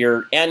rate, whether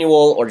you're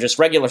annual or just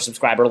regular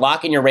subscriber,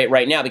 lock in your rate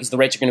right now because the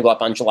rates are going to go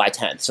up on July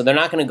 10th. So they're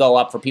not going to go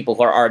up for people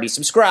who are already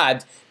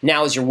subscribed.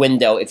 Now is your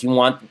window. If you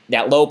want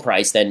that low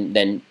price,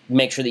 then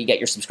make sure that you get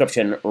your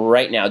subscription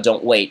right now.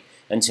 Don't wait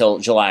until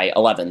July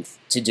 11th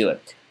to do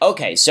it.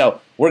 Okay,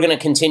 so we're going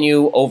to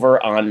continue over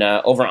on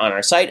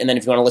our site, and then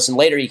if you want to listen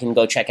later, you can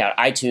go check out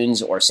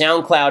iTunes or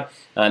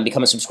SoundCloud,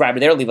 become a subscriber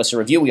there, leave us a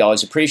review. We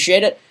always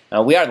appreciate it.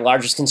 We are the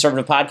largest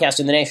conservative podcast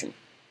in the nation.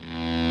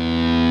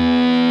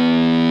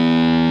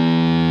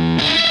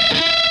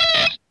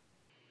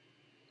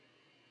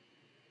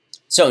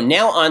 So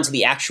now on to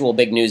the actual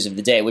big news of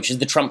the day, which is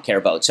the Trump care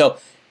vote. So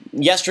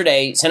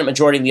yesterday, Senate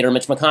Majority Leader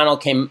Mitch McConnell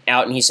came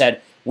out and he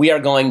said, we are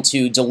going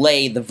to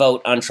delay the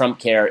vote on Trump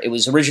care. It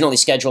was originally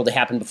scheduled to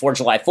happen before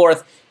July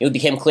 4th. It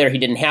became clear he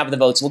didn't have the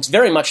votes. It looks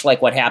very much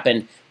like what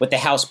happened with the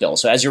House bill.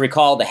 So as you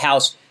recall, the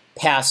House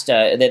passed.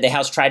 The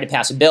House tried to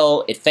pass a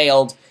bill. It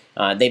failed.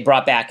 They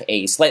brought back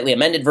a slightly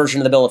amended version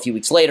of the bill a few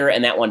weeks later,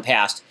 and that one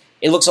passed.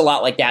 It looks a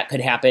lot like that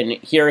could happen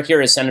here.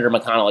 Here is Senator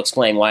McConnell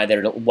explain why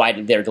they're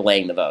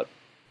delaying the vote.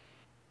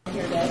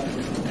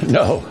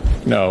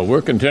 No,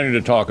 we're continuing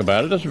to talk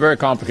about it. It's a very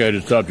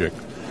complicated subject.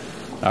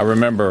 I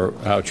remember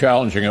how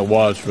challenging it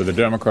was for the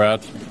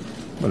Democrats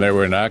when they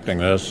were enacting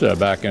this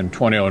back in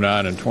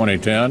 2009 and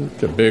 2010.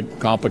 It's a big,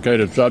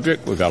 complicated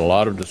subject. We've got a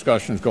lot of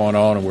discussions going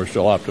on, and we're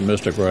still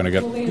optimistic we're going to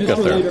get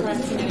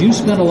there. You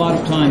spent a lot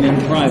of time in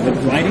private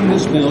writing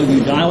this bill.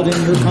 You dialed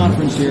in your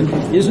conference here.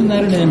 Isn't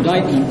that an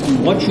indictment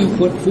on what you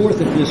put forth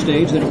at this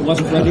stage that it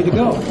wasn't ready to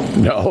go?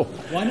 No.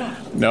 Why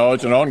not? No,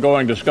 it's an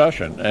ongoing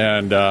discussion,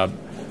 and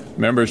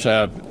members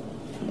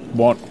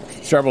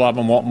several of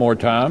them want more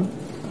time.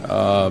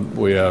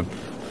 We have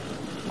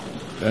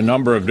a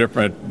number of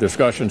different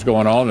discussions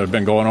going on that have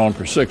been going on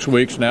for 6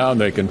 weeks now, and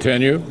they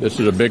continue. This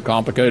is a big,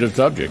 complicated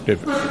subject.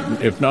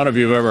 If none of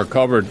you have ever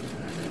covered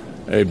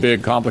a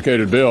big,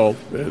 complicated bill,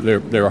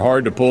 they're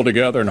hard to pull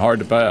together and hard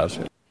to pass.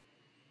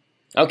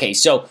 Okay,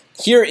 so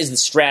here is the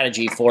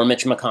strategy for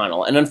Mitch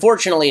McConnell, and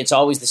unfortunately, it's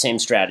always the same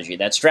strategy.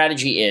 That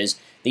strategy is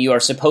that you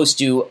are supposed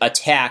to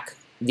attack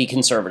the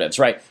conservatives,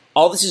 right?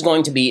 All this is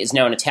going to be is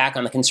now an attack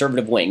on the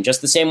conservative wing,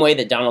 just the same way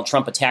that Donald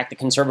Trump attacked the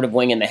conservative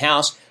wing in the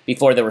House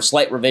before there were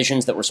slight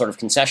revisions that were sort of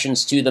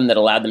concessions to them that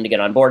allowed them to get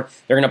on board.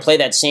 They're going to play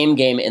that same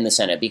game in the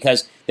Senate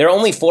because there are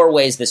only 4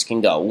 ways this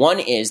can go.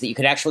 One is that you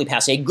could actually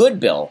pass a good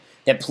bill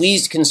that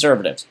pleased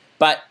conservatives,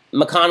 but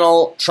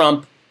McConnell,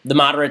 Trump, the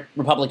moderate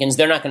Republicans,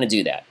 they're not going to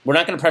do that. We're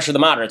not going to pressure the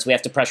moderates. We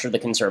have to pressure the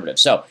conservatives.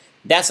 So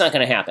that's not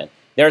going to happen.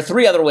 There are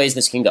 3 other ways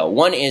this can go.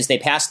 One is they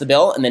pass the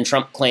bill and then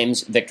Trump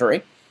claims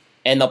victory,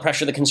 and they'll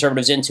pressure the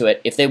conservatives into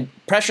it. If they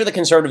pressure the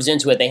conservatives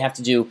into it, they have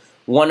to do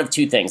one of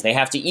 2 things. They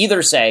have to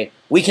either say,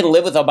 we can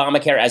live with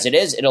Obamacare as it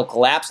is, it'll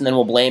collapse, and then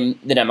we'll blame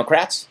the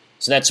Democrats.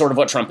 So that's sort of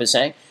what Trump is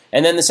saying.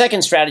 And then the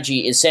second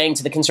strategy is saying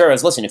to the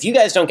conservatives, listen, if you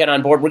guys don't get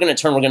on board, we're going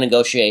to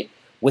negotiate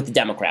with the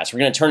Democrats. We're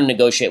going to turn and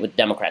negotiate with the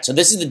Democrats. So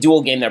this is the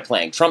dual game they're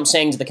playing. Trump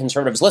saying to the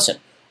conservatives, listen,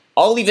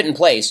 I'll leave it in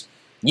place.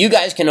 You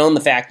guys can own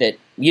the fact that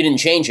you didn't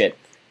change it.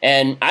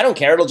 And I don't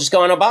care. It'll just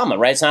go on Obama,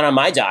 right? It's not on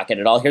my docket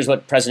at all. Here's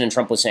what President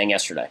Trump was saying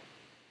yesterday.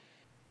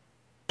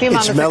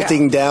 It's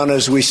melting down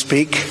as we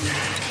speak.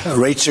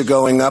 Rates are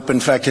going up. In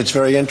fact, it's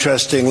very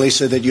interesting,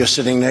 Lisa, that you're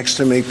sitting next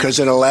to me, because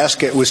in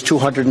Alaska it was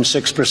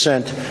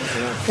 206%,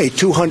 a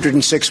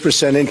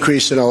 206%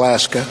 increase in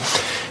Alaska.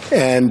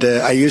 And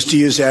I used to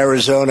use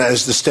Arizona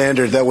as the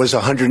standard. That was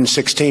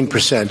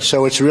 116%.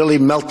 So it's really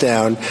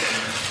meltdown.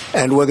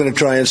 And we're going to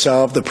try and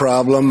solve the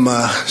problem.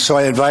 So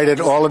I invited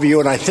all of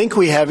you, and I think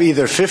we have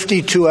either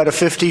 52 out of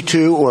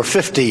 52 or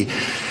 50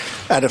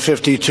 out of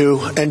 52.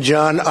 And,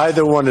 John,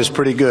 either one is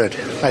pretty good,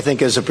 I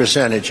think, as a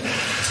percentage.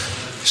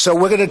 So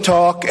we're going to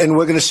talk, and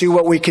we're going to see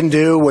what we can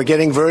do. We're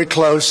getting very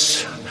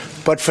close.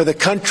 But for the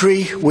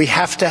country, we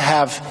have to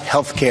have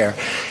health care.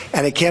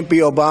 And it can't be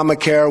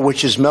Obamacare,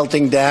 which is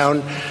melting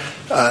down.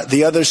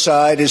 The other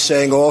side is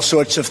saying all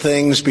sorts of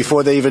things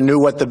before they even knew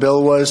what the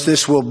bill was.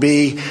 This will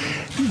be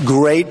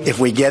great if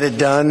we get it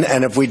done.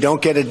 And if we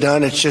don't get it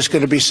done, it's just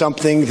going to be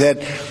something that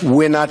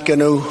we're not going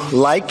to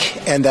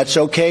like. And that's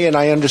okay. And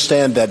I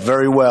understand that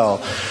very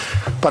well.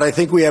 But I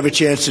think we have a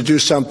chance to do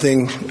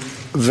something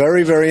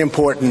very, very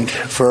important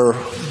for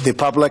the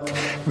public,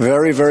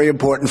 very, very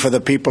important for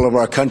the people of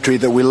our country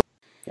that we love.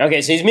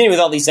 Okay, so he's meeting with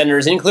all these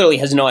senators, and he clearly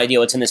has no idea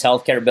what's in this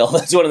health care bill.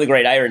 That's one of the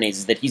great ironies,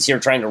 is that he's here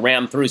trying to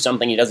ram through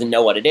something he doesn't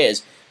know what it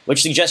is,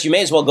 which suggests you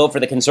may as well go for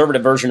the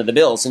conservative version of the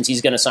bill, since he's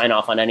going to sign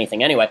off on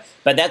anything anyway.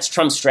 But that's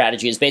Trump's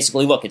strategy, is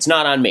basically, look, it's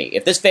not on me.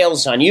 If this fails,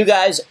 it's on you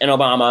guys and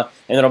Obama,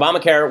 and then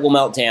Obamacare will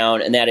melt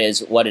down, and that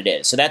is what it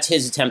is. So that's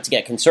his attempt to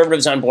get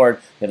conservatives on board.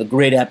 We have a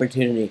great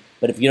opportunity,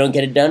 but if you don't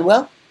get it done,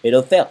 well,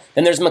 it'll fail.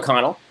 Then there's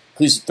McConnell,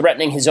 who's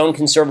threatening his own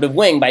conservative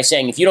wing by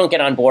saying, if you don't get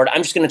on board,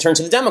 I'm just going to turn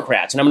to the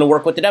Democrats, and I'm going to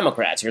work with the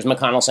Democrats. Here's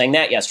McConnell saying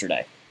that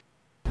yesterday.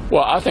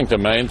 Well, I think the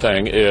main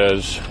thing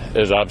is,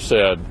 as I've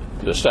said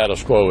the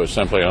status quo is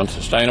simply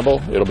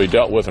unsustainable. It'll be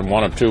dealt with in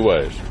one of two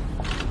ways.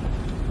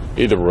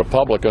 Either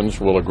Republicans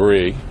will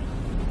agree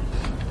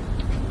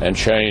and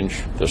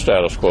change the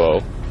status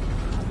quo,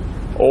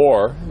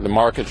 or the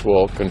markets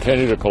will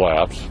continue to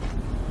collapse,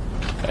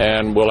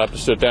 and we'll have to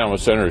sit down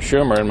with Senator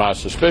Schumer. And my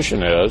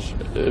suspicion is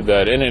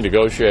that any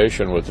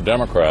negotiation with the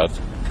Democrats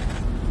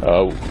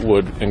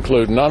would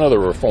include none of the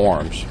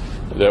reforms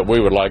that we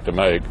would like to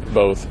make,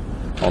 both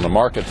on the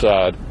market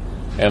side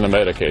and the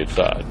Medicaid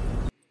side.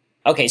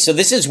 Okay, so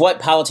this is what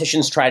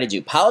politicians try to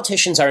do.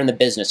 Politicians are in the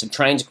business of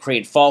trying to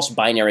create false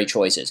binary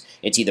choices.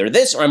 It's either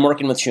this or I'm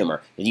working with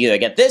Schumer. You either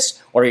get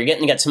this or you're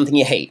getting to get something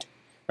you hate.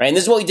 Right? And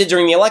this is what we did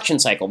during the election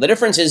cycle. The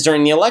difference is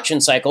during the election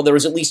cycle, there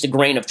was at least a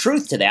grain of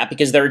truth to that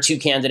because there are two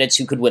candidates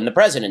who could win the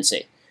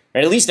presidency.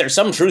 Right? At least there's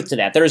some truth to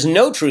that. There is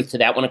no truth to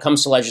that when it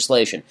comes to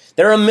legislation.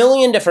 There are a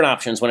million different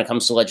options when it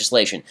comes to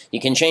legislation. You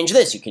can change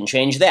this, you can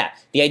change that.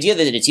 The idea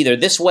that it's either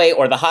this way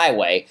or the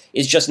highway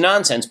is just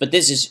nonsense, but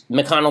this is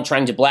McConnell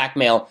trying to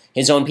blackmail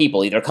his own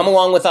people. Either come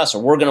along with us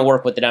or we're going to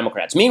work with the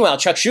Democrats. Meanwhile,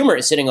 Chuck Schumer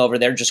is sitting over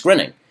there just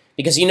grinning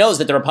because he knows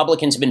that the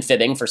Republicans have been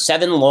fibbing for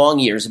 7 long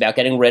years about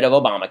getting rid of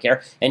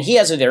Obamacare, and he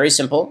has a very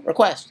simple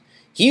request.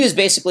 He was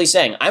basically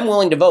saying, I'm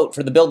willing to vote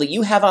for the bill that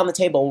you have on the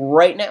table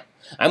right now.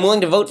 I'm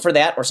willing to vote for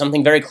that or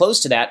something very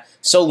close to that,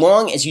 so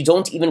long as you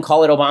don't even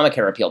call it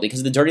Obamacare repeal,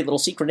 because the dirty little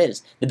secret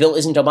is the bill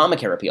isn't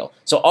Obamacare repeal.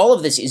 So all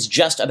of this is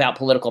just about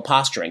political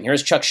posturing.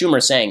 Here's Chuck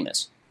Schumer saying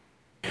this.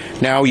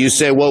 Now you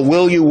say, well,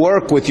 will you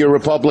work with your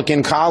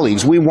Republican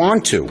colleagues? We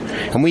want to.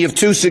 And we have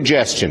 2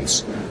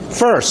 suggestions.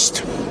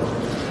 First,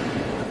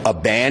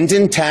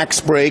 abandon tax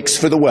breaks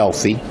for the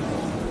wealthy,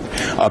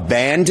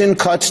 abandon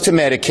cuts to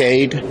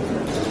Medicaid,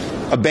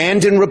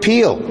 abandon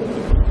repeal.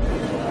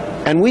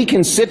 And we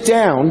can sit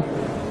down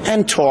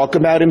and talk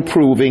about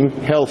improving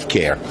health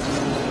care.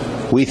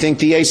 We think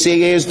the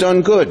ACA has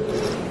done good.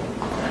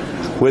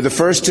 We're the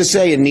first to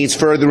say it needs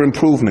further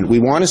improvement. We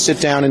want to sit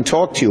down and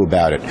talk to you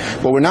about it.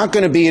 But we're not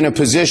going to be in a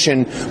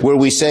position where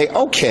we say,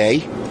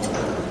 okay,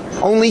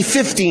 only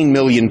 15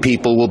 million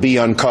people will be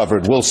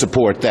uncovered. We'll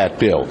support that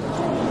bill.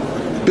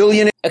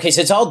 Okay,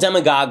 so it's all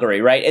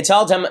demagoguery, right? It's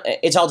all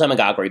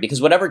demagoguery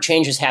because whatever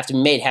changes have to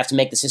be made have to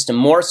make the system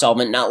more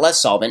solvent, not less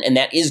solvent, and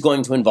that is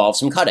going to involve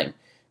some cutting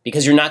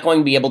because you're not going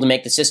to be able to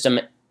make the system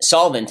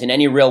solvent in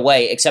any real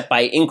way except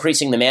by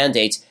increasing the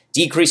mandates,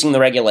 decreasing the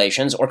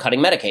regulations, or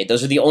cutting Medicaid.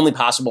 Those are the only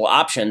possible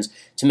options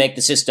to make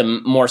the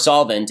system more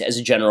solvent as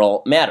a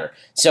general matter.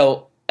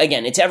 So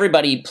again, it's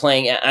everybody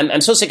playing. I'm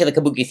so sick of the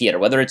kabuki theater,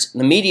 whether it's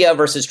the media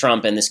versus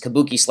Trump and this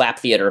kabuki slap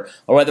theater,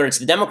 or whether it's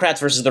the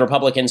Democrats versus the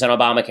Republicans on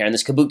Obamacare and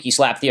this kabuki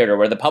slap theater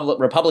where the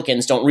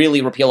Republicans don't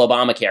really repeal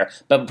Obamacare,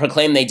 but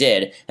proclaim they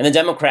did. And the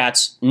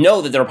Democrats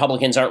know that the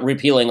Republicans aren't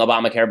repealing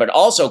Obamacare, but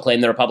also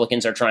claim the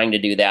Republicans are trying to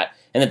do that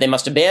and that they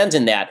must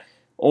abandon that.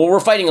 Well, we're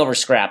fighting over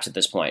scraps at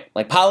this point.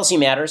 Like, policy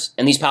matters,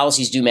 and these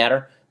policies do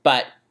matter,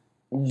 but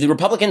the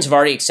Republicans have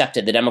already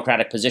accepted the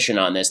Democratic position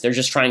on this. They're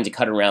just trying to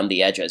cut around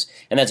the edges.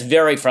 And that's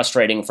very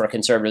frustrating for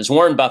conservatives.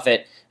 Warren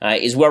Buffett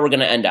is where we're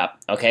going to end up.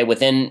 Okay,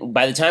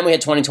 by the time we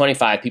hit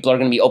 2025, people are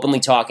going to be openly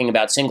talking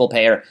about single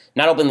payer,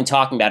 not openly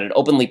talking about it,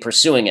 openly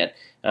pursuing it.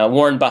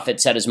 Warren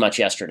Buffett said as much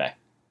yesterday.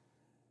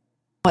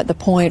 At the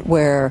point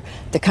where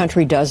the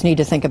country does need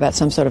to think about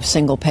some sort of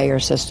single payer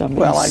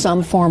system in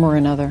some form or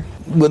another?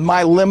 With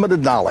my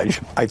limited knowledge,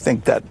 I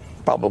think that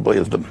probably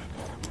is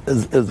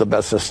the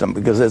best system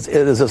because it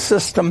is a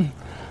system.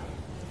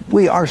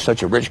 We are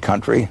such a rich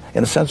country.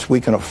 In a sense, we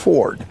can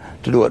afford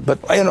to do it. But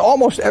in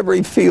almost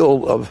every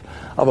field of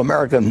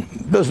American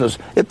business,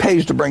 it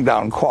pays to bring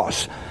down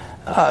costs.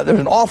 There's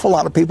an awful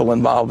lot of people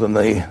involved in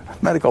the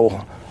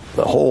medical,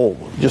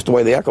 just the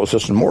way the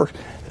ecosystem works,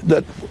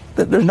 that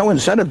there's no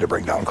incentive to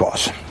bring down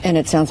costs. And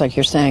it sounds like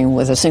you're saying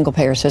with a single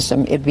payer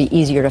system, it'd be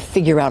easier to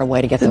figure out a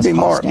way to get those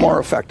costs down. More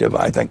effective,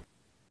 I think.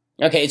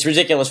 Okay, it's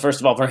ridiculous, first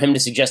of all, for him to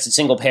suggest that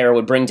single payer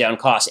would bring down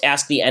costs.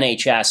 Ask the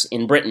NHS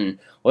in Britain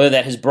whether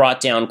that has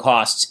brought down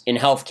costs in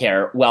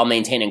healthcare while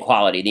maintaining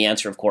quality. The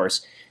answer, of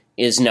course,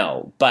 is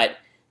no. But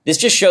this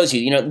just shows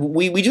you,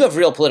 we do have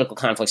real political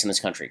conflicts in this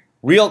country.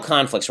 Real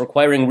conflicts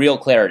requiring real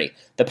clarity.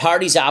 The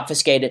parties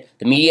obfuscate it,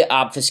 the media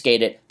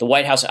obfuscate it, the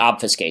White House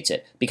obfuscates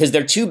it, because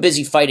they're too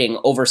busy fighting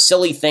over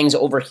silly things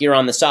over here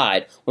on the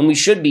side when we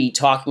should be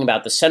talking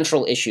about the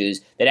central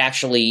issues that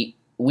actually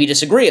we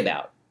disagree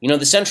about.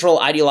 The central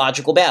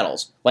ideological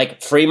battles,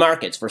 like free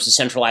markets versus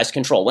centralized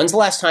control. When's the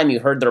last time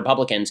you heard the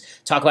Republicans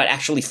talk about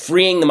actually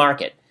freeing the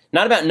market?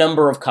 Not about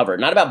number of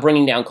covered, not about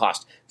bringing down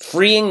cost.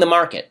 Freeing the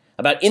market,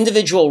 about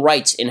individual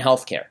rights in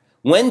healthcare.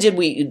 When did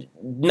we,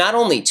 not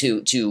only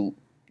to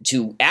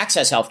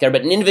access healthcare,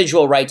 but an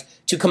individual right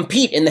to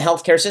compete in the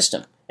healthcare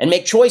system and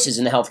make choices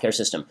in the healthcare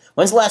system?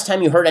 When's the last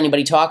time you heard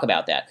anybody talk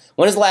about that?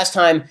 When is the last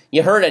time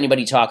you heard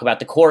anybody talk about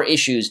the core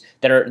issues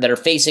that are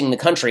facing the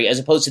country as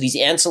opposed to these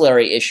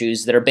ancillary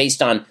issues that are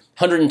based on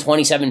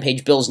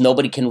 127-page bills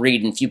nobody can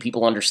read and few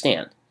people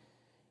understand?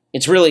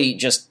 It's really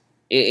just,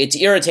 it's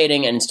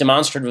irritating and it's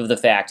demonstrative of the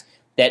fact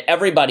that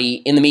everybody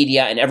in the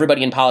media and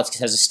everybody in politics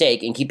has a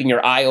stake in keeping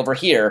your eye over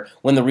here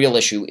when the real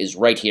issue is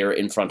right here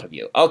in front of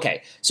you.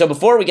 Okay, so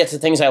before we get to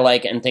things I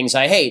like and things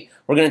I hate,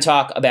 we're going to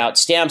talk about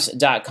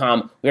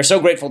Stamps.com. We are so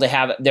grateful to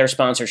have their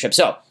sponsorship.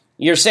 So,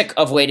 you're sick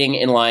of waiting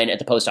in line at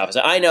the post office.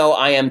 I know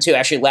I am too.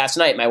 Actually, last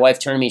night, my wife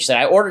turned to me, she said,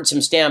 I ordered some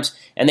stamps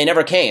and they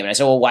never came. And I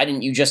said, well, why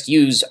didn't you just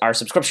use our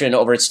subscription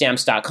over at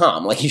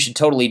Stamps.com? Like, you should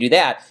totally do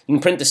that. You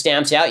can print the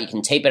stamps out. You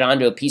can tape it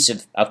onto a piece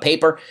of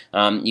paper.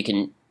 You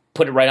can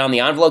put it right on the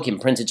envelope. You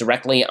can print it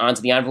directly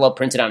onto the envelope,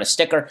 print it on a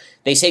sticker.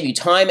 They save you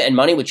time and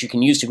money, which you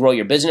can use to grow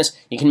your business.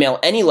 You can mail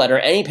any letter,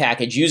 any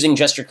package using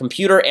just your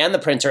computer and the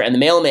printer, and the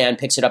mailman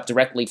picks it up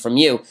directly from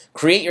you.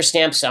 Create your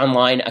Stamps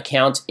Online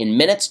account in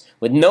minutes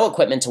with no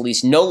equipment to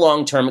lease, no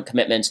long-term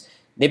commitments.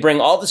 They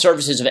bring all the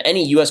services of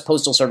any U.S.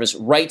 Postal Service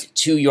right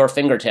to your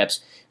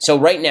fingertips. So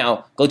right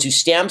now, go to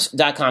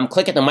Stamps.com,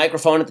 click at the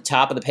microphone at the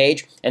top of the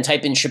page, and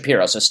type in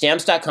Shapiro. So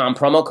Stamps.com,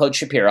 promo code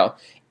Shapiro.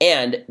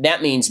 And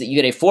that means that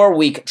you get a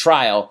 4-week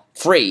trial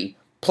free,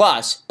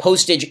 plus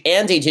postage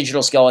and a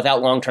digital scale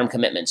without long-term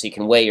commitment. So you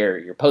can weigh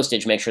your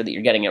postage, make sure that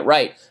you're getting it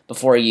right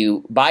before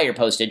you buy your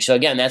postage. So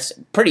again, that's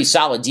a pretty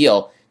solid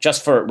deal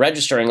just for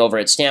registering over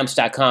at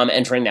Stamps.com,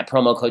 entering that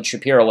promo code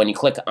Shapiro when you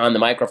click on the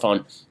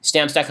microphone.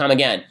 Stamps.com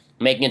again,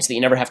 making it so that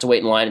you never have to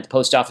wait in line at the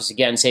post office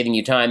again, saving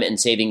you time and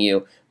saving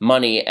you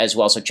money as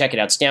well. So check it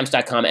out,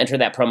 Stamps.com, enter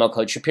that promo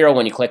code Shapiro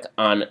when you click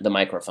on the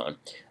microphone.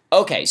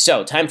 Okay,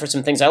 so time for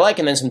some things I like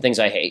and then some things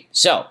I hate.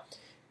 So,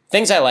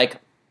 things I like.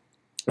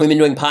 We've been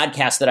doing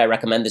podcasts that I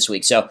recommend this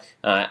week. So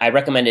I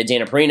recommended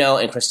Dana Perino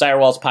and Chris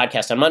Stirewalt's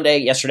podcast on Monday.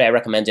 Yesterday I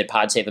recommended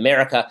Pod Save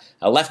America,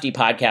 a lefty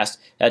podcast.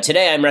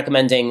 Today I'm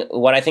recommending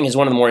what I think is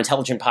one of the more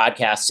intelligent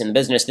podcasts in the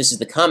business. This is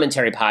the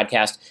Commentary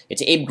Podcast.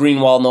 It's Abe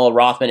Greenwald, Noel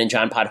Rothman, and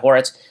John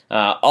Podhoretz.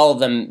 All of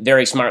them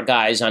very smart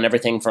guys on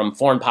everything from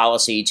foreign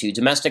policy to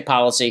domestic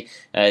policy.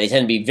 They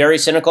tend to be very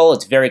cynical.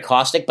 It's very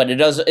caustic, but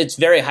it's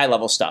very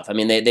high-level stuff. I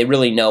mean, they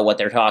really know what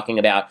they're talking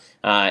about.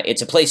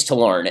 It's a place to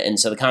learn. And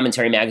so the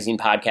Commentary Magazine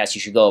podcast,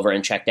 you should go over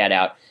and check that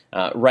out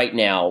right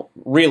now.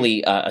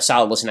 Really a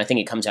solid listen. I think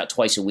it comes out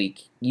twice a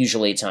week.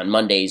 Usually it's on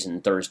Mondays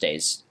and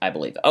Thursdays, I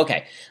believe.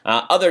 Okay,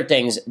 other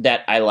things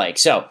that I like.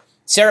 So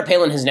Sarah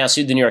Palin has now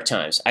sued the New York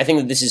Times. I think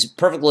that this is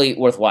perfectly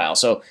worthwhile.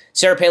 So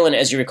Sarah Palin,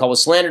 as you recall,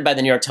 was slandered by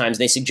the New York Times.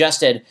 They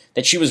suggested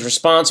that she was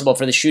responsible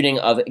for the shooting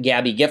of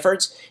Gabby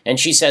Giffords, and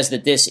she says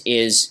that this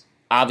is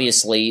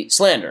obviously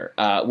slander,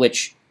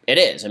 which it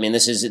is. I mean,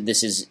 this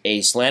is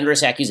a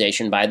slanderous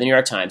accusation by the New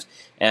York Times,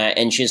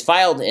 and she has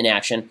filed an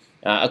action.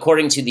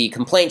 According to the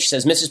complaint, she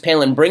says Mrs.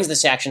 Palin brings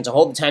this action to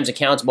hold the Times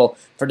accountable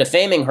for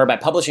defaming her by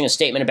publishing a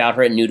statement about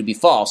her it knew to be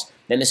false,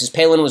 that Mrs.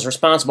 Palin was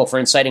responsible for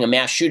inciting a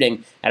mass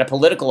shooting at a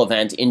political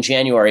event in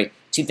January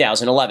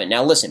 2011.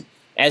 Now listen,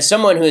 as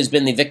someone who has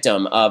been the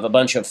victim of a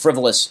bunch of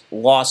frivolous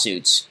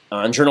lawsuits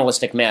on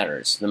journalistic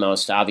matters, the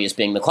most obvious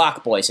being the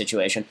Clock Boy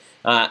situation,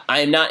 I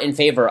am not in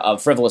favor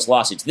of frivolous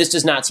lawsuits. This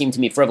does not seem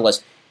to me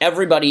frivolous.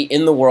 Everybody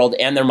in the world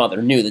and their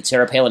mother knew that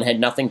Sarah Palin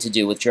had nothing to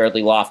do with Jared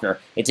Lee Loughner.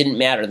 It didn't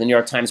matter. The New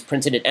York Times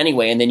printed it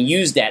anyway and then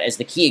used that as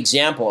the key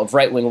example of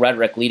right-wing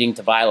rhetoric leading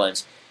to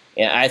violence.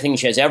 I think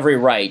she has every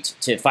right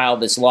to file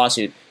this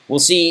lawsuit. We'll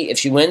see if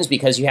she wins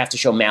because you have to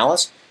show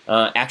malice,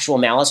 actual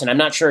malice, and I'm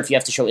not sure if you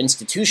have to show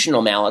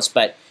institutional malice,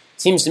 but it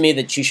seems to me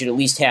that she should at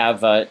least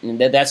have,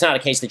 that's not a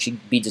case that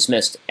should be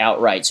dismissed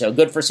outright. So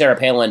good for Sarah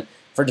Palin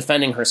for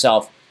defending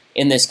herself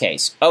in this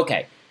case.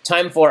 Okay,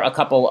 time for a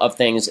couple of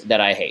things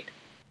that I hate.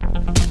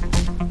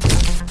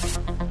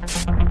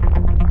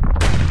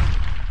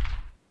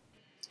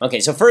 Okay,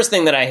 so first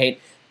thing that I hate,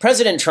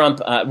 President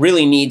Trump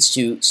really needs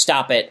to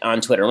stop it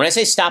on Twitter. When I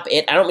say stop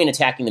it, I don't mean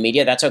attacking the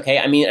media. That's okay.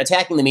 I mean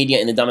attacking the media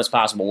in the dumbest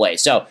possible way.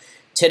 So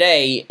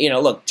today,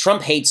 look,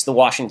 Trump hates the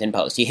Washington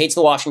Post. He hates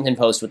the Washington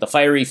Post with the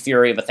fiery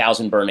fury of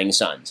 1,000 burning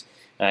suns.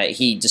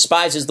 He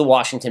despises the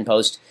Washington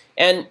Post,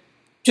 and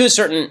to a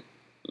certain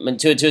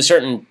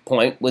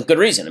point, with good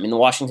reason. I mean, the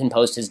Washington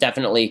Post has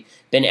definitely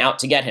been out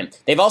to get him.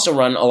 They've also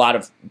run a lot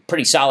of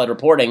pretty solid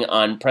reporting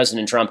on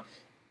President Trump,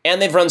 and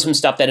they've run some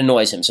stuff that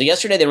annoys him. So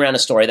yesterday they ran a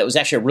story that was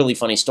actually a really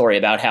funny story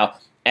about how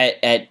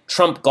at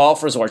Trump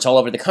golf resorts all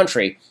over the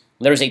country,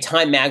 there was a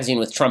Time magazine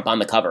with Trump on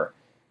the cover.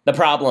 The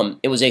problem,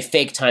 it was a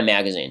fake Time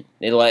magazine.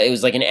 It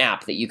was like an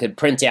app that you could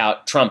print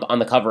out Trump on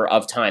the cover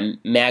of Time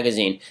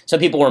magazine. So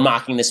people were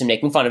mocking this and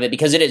making fun of it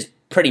because it is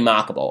pretty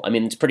mockable. I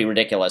mean, it's pretty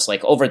ridiculous.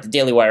 Like over at the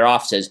Daily Wire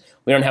offices,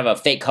 we don't have a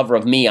fake cover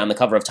of me on the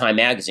cover of Time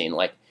magazine.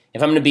 Like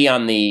if I'm going to be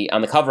on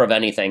the cover of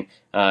anything,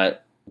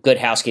 Good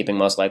Housekeeping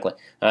most likely,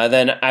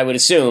 then I would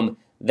assume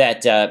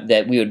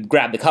that we would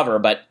grab the cover,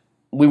 but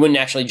we wouldn't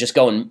actually just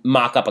go and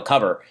mock up a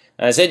cover.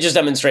 So it just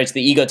demonstrates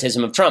the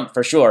egotism of Trump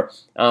for sure.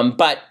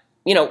 But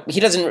he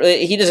doesn't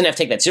have to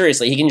take that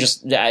seriously. He can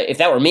just, if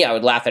that were me, I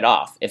would laugh it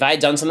off. If I had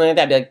done something like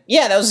that, I'd be like,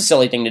 yeah, that was a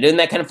silly thing to do. Isn't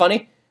that kind of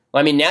funny?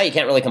 Well, I mean, now you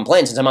can't really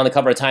complain since I'm on the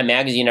cover of Time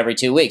magazine every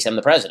 2 weeks. I'm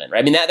the president, right?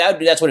 I mean,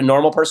 that's what a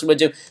normal person would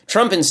do.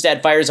 Trump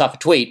instead fires off a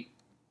tweet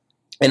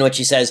in which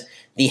he says,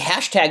 the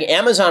hashtag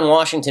Amazon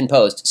Washington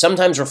Post,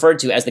 sometimes referred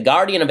to as the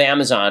guardian of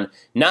Amazon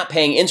not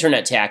paying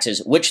internet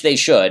taxes, which they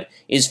should,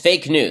 is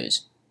fake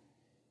news.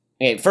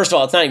 Okay, first of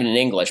all, it's not even in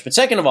English. But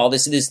second of all,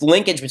 this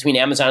linkage between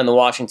Amazon and the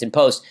Washington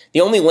Post, the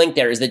only link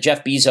there is that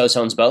Jeff Bezos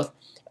owns both.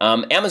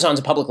 Amazon's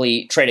a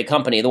publicly traded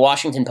company. The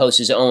Washington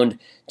Post is owned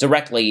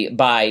directly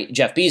by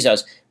Jeff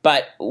Bezos.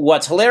 But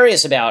what's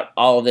hilarious about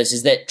all of this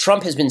is that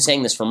Trump has been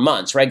saying this for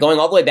months, right? Going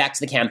all the way back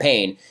to the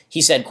campaign,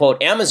 he said,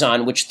 quote,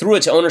 Amazon, which through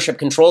its ownership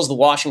controls the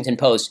Washington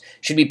Post,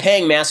 should be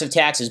paying massive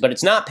taxes, but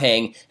it's not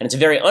paying, and it's a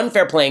very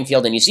unfair playing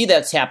field, and you see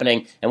that's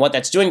happening, and what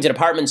that's doing to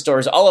department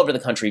stores all over the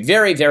country,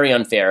 very, very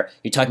unfair.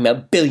 You're talking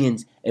about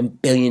billions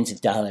and billions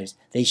of dollars.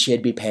 They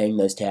should be paying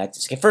those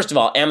taxes. Okay, first of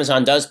all,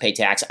 Amazon does pay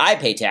tax. I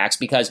pay tax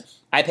because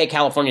I pay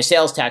California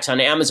sales tax on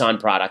Amazon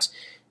products.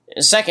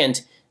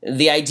 Second,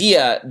 the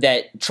idea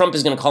that Trump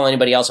is going to call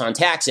anybody else on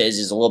taxes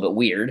is a little bit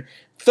weird.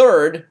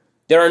 Third,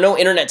 there are no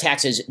internet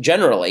taxes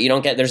generally.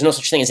 There's no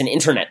such thing as an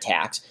internet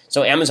tax.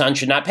 So Amazon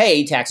should not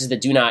pay taxes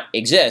that do not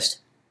exist.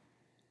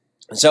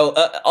 So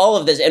all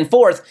of this. And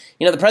fourth,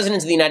 the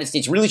president of the United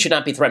States really should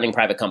not be threatening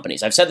private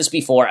companies. I've said this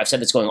before. I've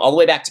said this going all the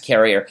way back to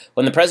Carrier.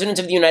 When the president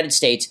of the United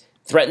States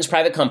threatens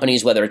private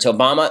companies, whether it's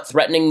Obama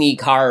threatening the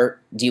car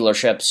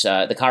dealerships,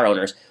 the car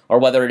owners, or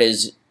whether it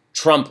is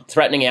Trump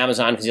threatening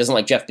Amazon because he doesn't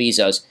like Jeff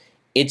Bezos,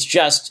 it's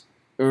just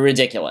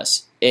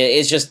ridiculous.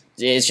 It's just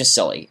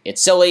silly.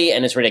 It's silly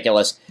and it's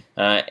ridiculous,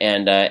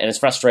 and it's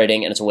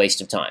frustrating and it's a waste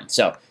of time.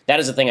 So that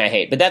is the thing I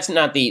hate. But that's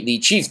not the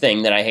chief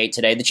thing that I hate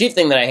today. The chief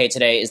thing that I hate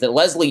today is that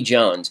Leslie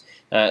Jones,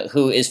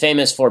 who is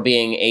famous for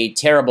being a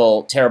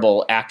terrible,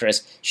 terrible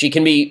actress, she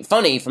can be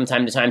funny from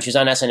time to time. She was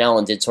on SNL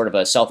and did sort of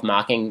a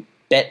self-mocking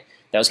bit.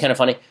 That was kind of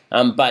funny.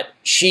 But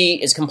she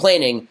is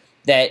complaining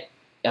that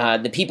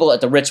the people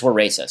at the Ritz were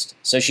racist.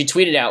 So she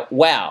tweeted out,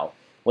 wow,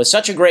 was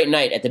such a great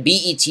night at the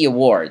BET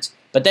Awards,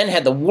 but then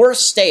had the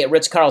worst stay at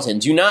Ritz-Carlton.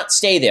 Do not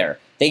stay there.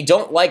 They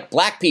don't like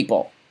black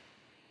people.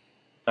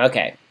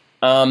 Okay.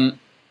 I've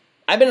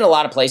been in a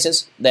lot of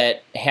places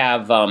that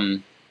have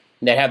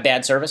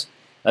bad service.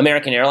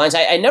 American Airlines.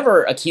 I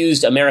never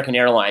accused American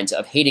Airlines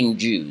of hating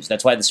Jews.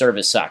 That's why the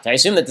service sucked. I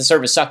assume that the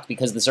service sucked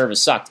because the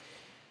service sucked.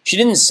 She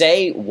didn't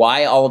say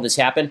why all of this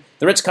happened.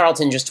 The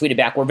Ritz-Carlton just tweeted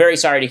back, we're very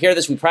sorry to hear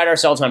this. We pride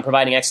ourselves on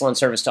providing excellent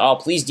service to all.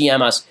 Please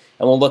DM us,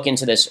 and we'll look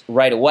into this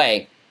right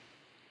away.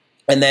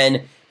 And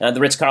then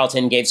the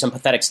Ritz-Carlton gave some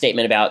pathetic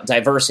statement about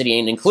diversity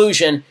and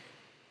inclusion.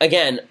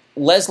 Again,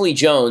 Leslie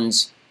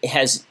Jones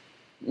has,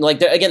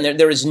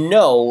 there is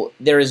no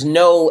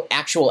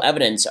actual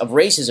evidence of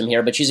racism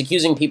here, but she's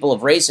accusing people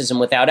of racism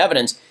without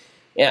evidence.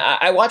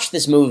 I watched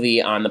this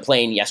movie on the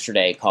plane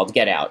yesterday called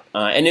Get Out,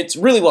 and it's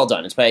really well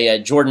done. It's by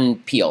Jordan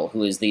Peele,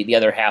 who is the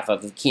other half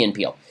of Key and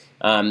Peele.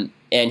 And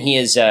he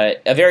is a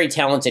very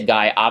talented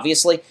guy,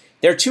 obviously.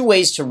 There are two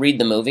ways to read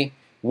the movie.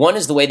 One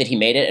is the way that he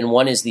made it, and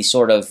one is the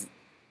sort of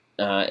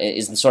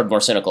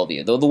more cynical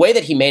view. The way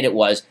that he made it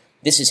was,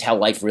 this is how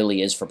life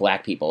really is for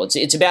black people.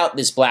 It's about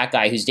this black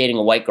guy who's dating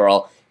a white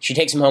girl. She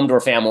takes him home to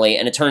her family,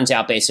 and it turns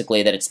out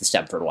basically that it's the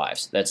Stepford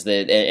Wives.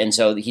 And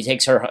so he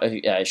takes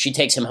her. She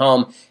takes him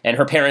home, and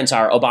her parents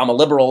are Obama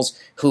liberals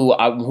who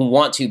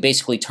want to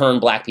basically turn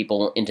black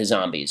people into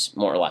zombies,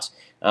 more or less.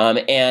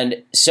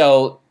 And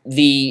so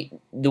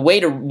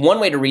one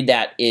way to read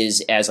that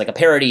is as like a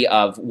parody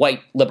of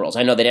white liberals.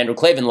 I know that Andrew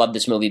Klavan loved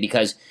this movie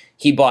because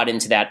he bought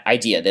into that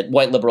idea that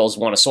white liberals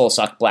want to soul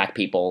suck black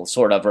people,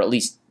 sort of, or at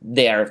least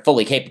they are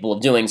fully capable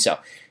of doing so.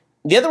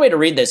 The other way to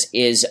read this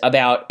is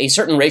about a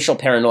certain racial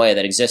paranoia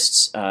that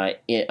exists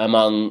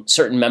among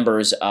certain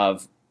members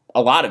of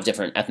a lot of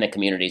different ethnic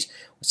communities,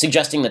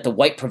 suggesting that the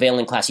white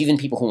prevailing class, even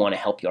people who want to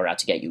help you, are out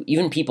to get you.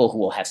 Even people who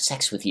will have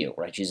sex with you,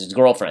 right? She's his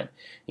girlfriend.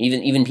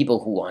 Even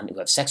people who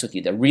have sex with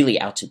you, they're really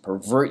out to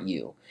pervert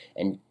you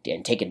and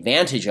take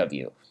advantage of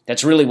you.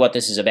 That's really what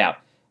this is about.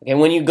 Okay,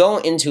 when you go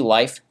into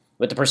life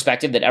with the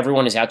perspective that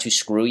everyone is out to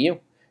screw you,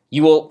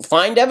 you will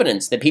find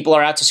evidence that people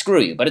are out to screw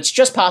you, but it's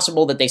just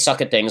possible that they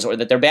suck at things, or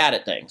that they're bad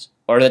at things,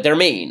 or that they're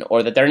mean,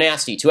 or that they're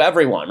nasty to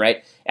everyone,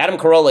 right? Adam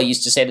Carolla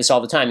used to say this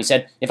all the time. He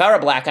said, if I were a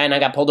black guy and I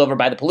got pulled over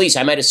by the police,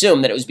 I might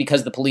assume that it was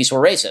because the police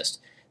were racist.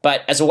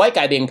 But as a white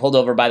guy being pulled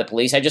over by the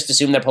police, I just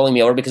assume they're pulling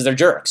me over because they're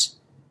jerks,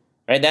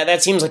 right?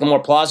 That seems like a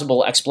more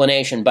plausible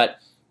explanation, but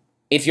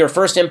if your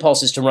first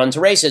impulse is to run to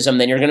racism,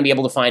 then you're going to be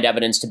able to find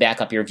evidence to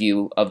back up your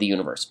view of the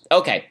universe.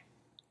 Okay.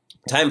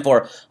 Time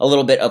for a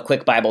little bit of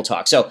quick Bible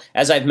talk. So,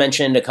 as I've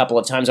mentioned a couple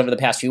of times over the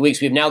past few weeks,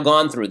 we've now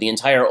gone through the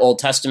entire Old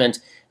Testament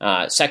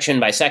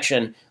section by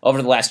section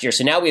over the last year.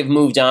 So now we've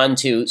moved on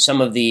to some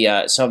of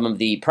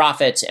the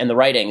prophets and the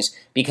writings,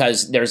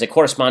 because there's a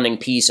corresponding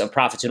piece of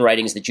prophets and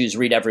writings that Jews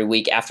read every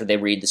week after they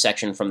read the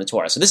section from the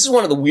Torah. So this is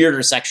one of the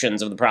weirder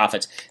sections of the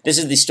prophets. This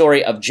is the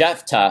story of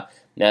Jephthah,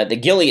 the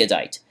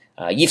Gileadite,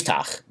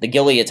 Yiftach, the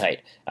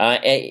Gileadite.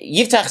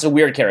 Yiftach is a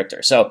weird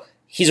character. So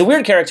he's a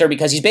weird character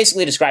because he's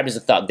basically described as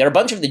a thug. There are a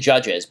bunch of the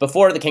judges,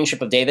 before the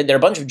kingship of David, there are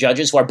a bunch of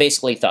judges who are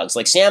basically thugs.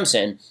 Like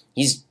Samson,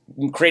 he's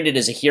created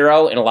as a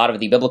hero in a lot of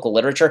the biblical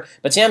literature,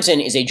 but Samson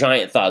is a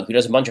giant thug who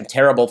does a bunch of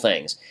terrible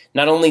things.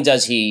 Not only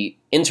does he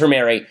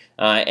intermarry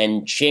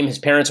and shame his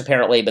parents,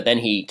 apparently, but then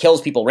he kills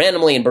people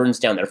randomly and burns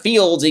down their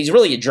fields. He's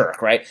really a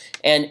jerk, right?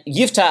 And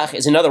Yiftach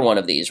is another one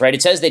of these, right?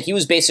 It says that he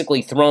was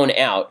basically thrown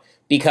out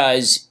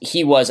because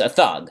he was a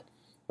thug,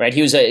 right?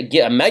 He was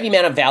a mighty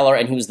man of valor,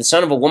 and he was the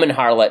son of a woman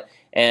harlot,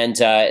 and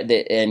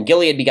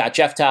Gilead begot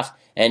Jephthah,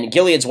 and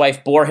Gilead's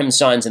wife bore him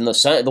sons, and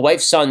the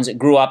wife's sons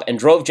grew up and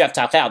drove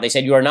Jephthah out. They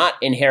said, you are not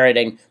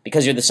inheriting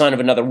because you're the son of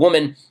another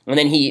woman. And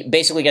then he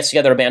basically gets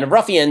together a band of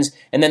ruffians,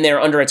 and then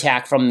they're under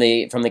attack from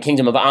the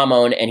kingdom of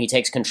Ammon, and he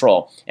takes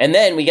control. And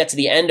then we get to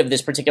the end of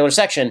this particular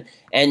section,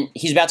 and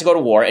he's about to go to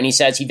war, and he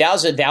says, he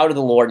vows a vow to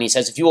the Lord, and he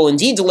says, if you will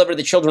indeed deliver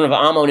the children of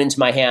Ammon into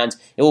my hands,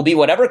 it will be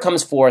whatever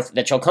comes forth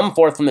that shall come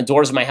forth from the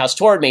doors of my house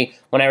toward me,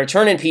 when I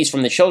return in peace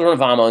from the children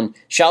of Ammon,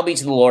 shall be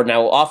to the Lord, and I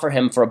will offer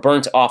him for a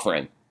burnt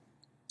offering.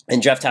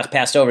 And Jephthah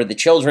passed over the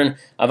children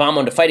of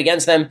Ammon to fight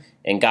against them,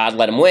 and God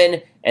let him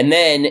win. And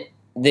then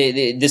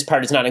this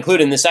part is not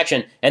included in this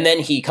section. And then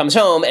he comes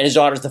home, and his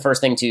daughter's the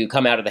first thing to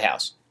come out of the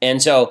house. And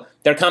so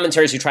there are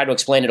commentaries who try to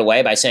explain it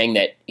away by saying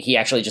that he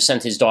actually just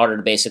sent his daughter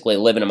to basically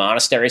live in a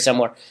monastery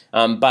somewhere.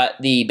 But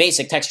the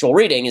basic textual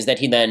reading is that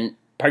he then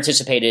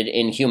participated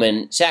in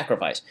human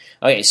sacrifice.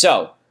 Okay,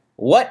 so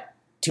what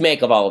to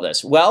make of all of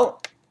this?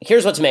 Well,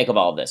 here's what to make of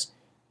all of this.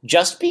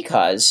 Just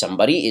because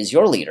somebody is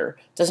your leader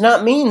does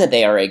not mean that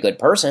they are a good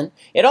person.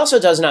 It also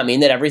does not mean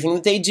that everything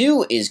that they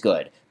do is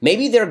good.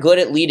 Maybe they're good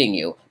at leading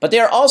you, but they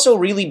are also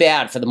really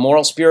bad for the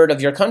moral spirit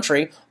of your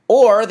country,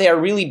 or they are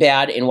really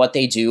bad in what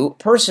they do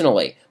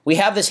personally. We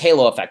have this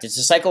halo effect. It's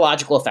a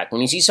psychological effect.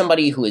 When you see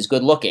somebody who is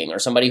good looking or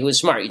somebody who is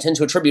smart, you tend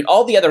to attribute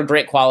all the other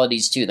great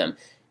qualities to them.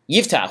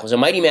 Yiftach was a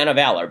mighty man of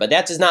valor, but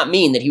that does not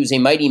mean that he was a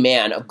mighty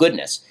man of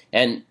goodness.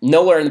 And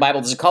nowhere in the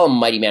Bible does it call him a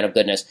mighty man of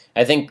goodness.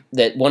 I think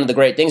that one of the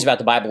great things about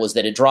the Bible is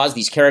that it draws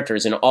these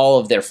characters in all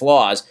of their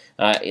flaws.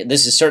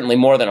 This is certainly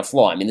more than a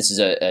flaw. I mean, this is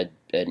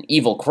an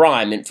evil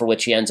crime for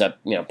which he ends up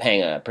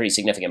paying a pretty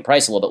significant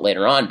price a little bit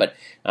later on. But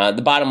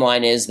the bottom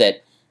line is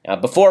that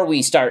before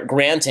we start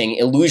granting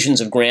illusions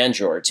of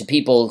grandeur to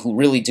people who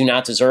really do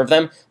not deserve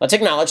them, let's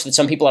acknowledge that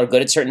some people are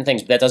good at certain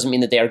things, but that doesn't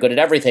mean that they are good at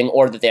everything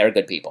or that they are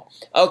good people.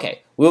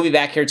 Okay, we'll be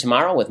back here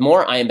tomorrow with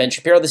more. I am Ben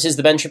Shapiro. This is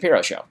The Ben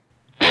Shapiro Show.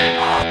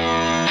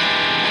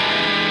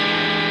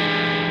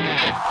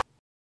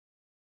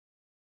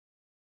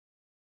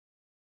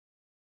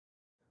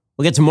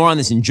 We'll get to more on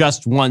this in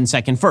just 1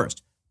 second.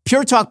 First,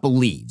 Pure Talk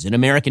believes in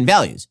American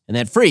values, and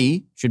that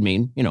free should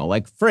mean,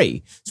 like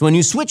free. So when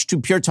you switch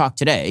to Pure Talk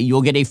today,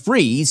 you'll get a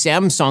free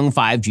Samsung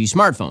 5G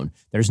smartphone.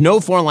 There's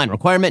no foreign line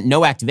requirement,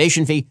 no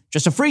activation fee,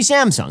 just a free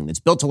Samsung that's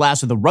built to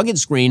last with a rugged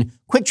screen,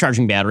 quick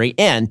charging battery,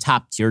 and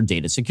top-tier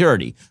data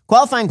security.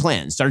 Qualifying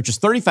plans start at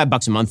just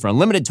 $35 a month for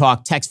unlimited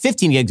talk, text,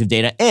 15 gigs of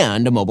data,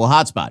 and a mobile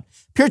hotspot.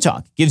 Pure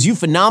Talk gives you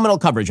phenomenal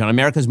coverage on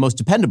America's most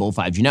dependable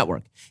 5G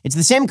network. It's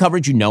the same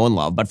coverage you know and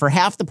love, but for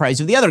half the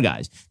price of the other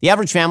guys. The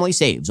average family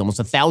saves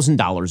almost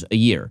 $1,000 a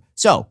year.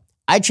 So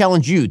I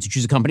challenge you to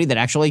choose a company that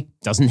actually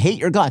doesn't hate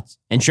your guts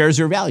and shares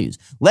your values.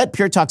 Let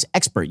Pure Talk's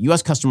expert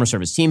U.S. customer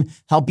service team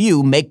help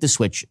you make the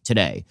switch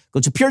today. Go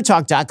to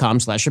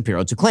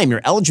puretalk.com/Shapiro to claim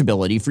your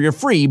eligibility for your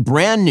free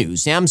brand new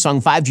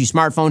Samsung 5G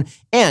smartphone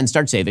and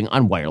start saving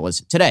on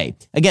wireless today.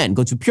 Again,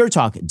 go to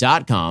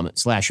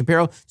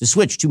puretalk.com/Shapiro to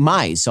switch to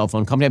my cell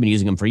phone company. I've been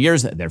using them for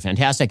years. They're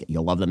fantastic.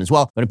 You'll love them as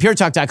well. Go to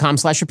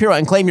puretalk.com/Shapiro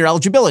and claim your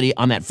eligibility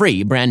on that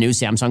free brand new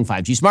Samsung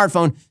 5G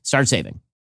smartphone. Start saving.